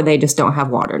pass them, or they just don't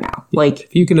have water now. Like,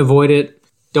 if you can avoid it,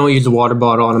 don't use a water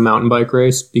bottle on a mountain bike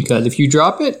race because if you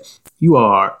drop it, you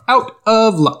are out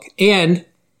of luck. And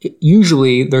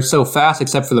usually they're so fast,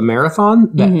 except for the marathon,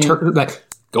 that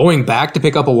going back to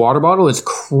pick up a water bottle is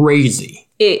crazy.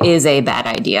 It is a bad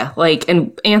idea. Like,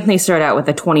 and Anthony started out with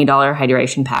a $20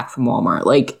 hydration pack from Walmart.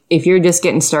 Like, if you're just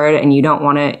getting started and you don't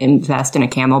want to invest in a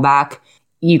Camelback,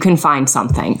 you can find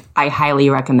something. I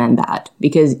highly recommend that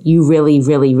because you really,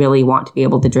 really, really want to be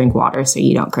able to drink water so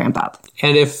you don't cramp up.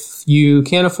 And if you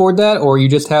can't afford that or you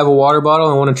just have a water bottle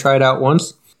and want to try it out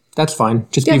once, that's fine.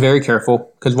 Just be very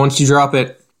careful because once you drop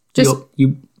it,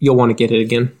 you'll want to get it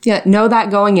again. Yeah, know that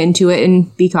going into it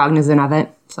and be cognizant of it.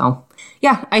 So,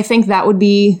 yeah, I think that would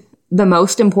be the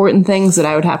most important things that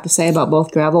I would have to say about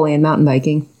both gravel and mountain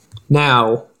biking.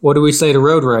 Now, what do we say to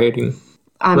road riding?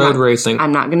 Racing.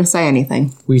 I'm not going to say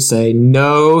anything. We say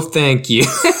no, thank you.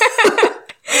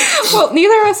 Well,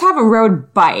 neither of us have a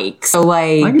road bike, so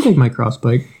like... I can take my cross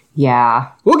bike.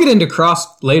 Yeah. We'll get into cross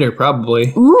later,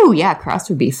 probably. Ooh, yeah, cross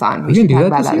would be fun. We should talk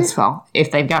about that as well. If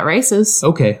they've got races.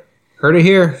 Okay. Heard it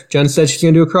here. Jen said she's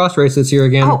going to do a cross race this year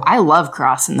again. Oh, I love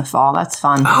cross in the fall. That's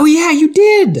fun. Oh, yeah, you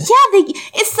did. Yeah,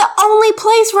 it's the only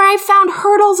place where I found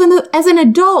hurdles as an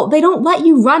adult. They don't let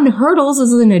you run hurdles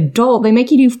as an adult. They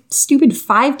make you do stupid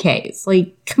 5Ks.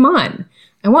 Like, come on.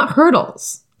 I want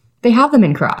hurdles. They have them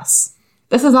in cross.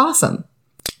 This is awesome.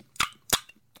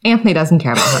 Anthony doesn't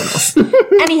care about hurdles.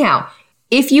 Anyhow,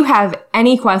 if you have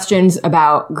any questions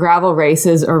about gravel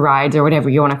races or rides or whatever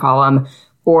you want to call them,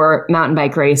 or mountain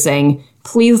bike racing,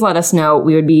 please let us know.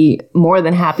 We would be more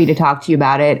than happy to talk to you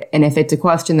about it. And if it's a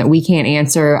question that we can't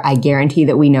answer, I guarantee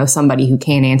that we know somebody who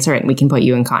can answer it and we can put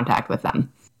you in contact with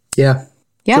them. Yeah.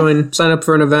 Sign up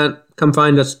for an event. Come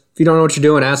find us. If you don't know what you're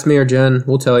doing, ask me or Jen.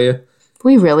 We'll tell you.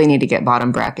 We really need to get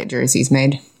bottom bracket jerseys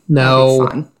made. No,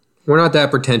 we're not that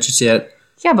pretentious yet.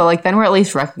 Yeah, but then we're at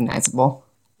least recognizable.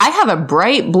 I have a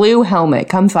bright blue helmet.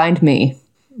 Come find me.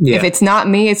 Yeah. If it's not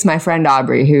me, it's my friend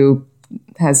Aubrey who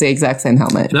has the exact same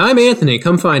helmet. And I'm Anthony.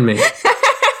 Come find me.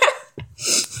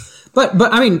 But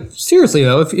I mean, seriously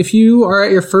though, if you are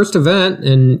at your first event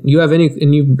and you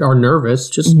are nervous,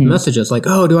 just message us like,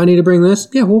 oh, do I need to bring this?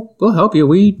 Yeah, we'll help you.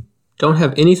 We don't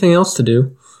have anything else to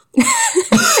do.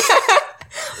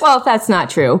 Well, that's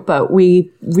not true, but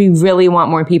we really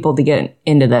want more people to get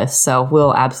into this, so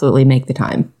we'll absolutely make the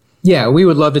time. Yeah, we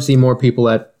would love to see more people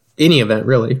at any event,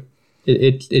 really.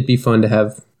 It'd be fun to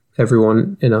have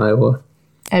everyone in Iowa.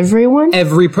 Everyone?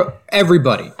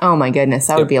 Everybody. Oh my goodness,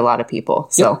 that would be a lot of people.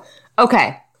 So,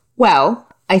 okay. Well,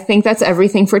 I think that's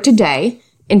everything for today.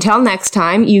 Until next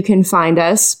time, you can find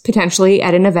us potentially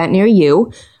at an event near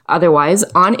you. Otherwise,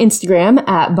 on Instagram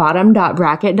at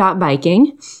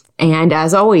bottom.bracket.biking. And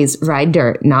as always, ride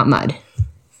dirt, not mud.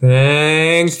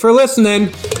 Thanks for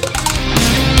listening.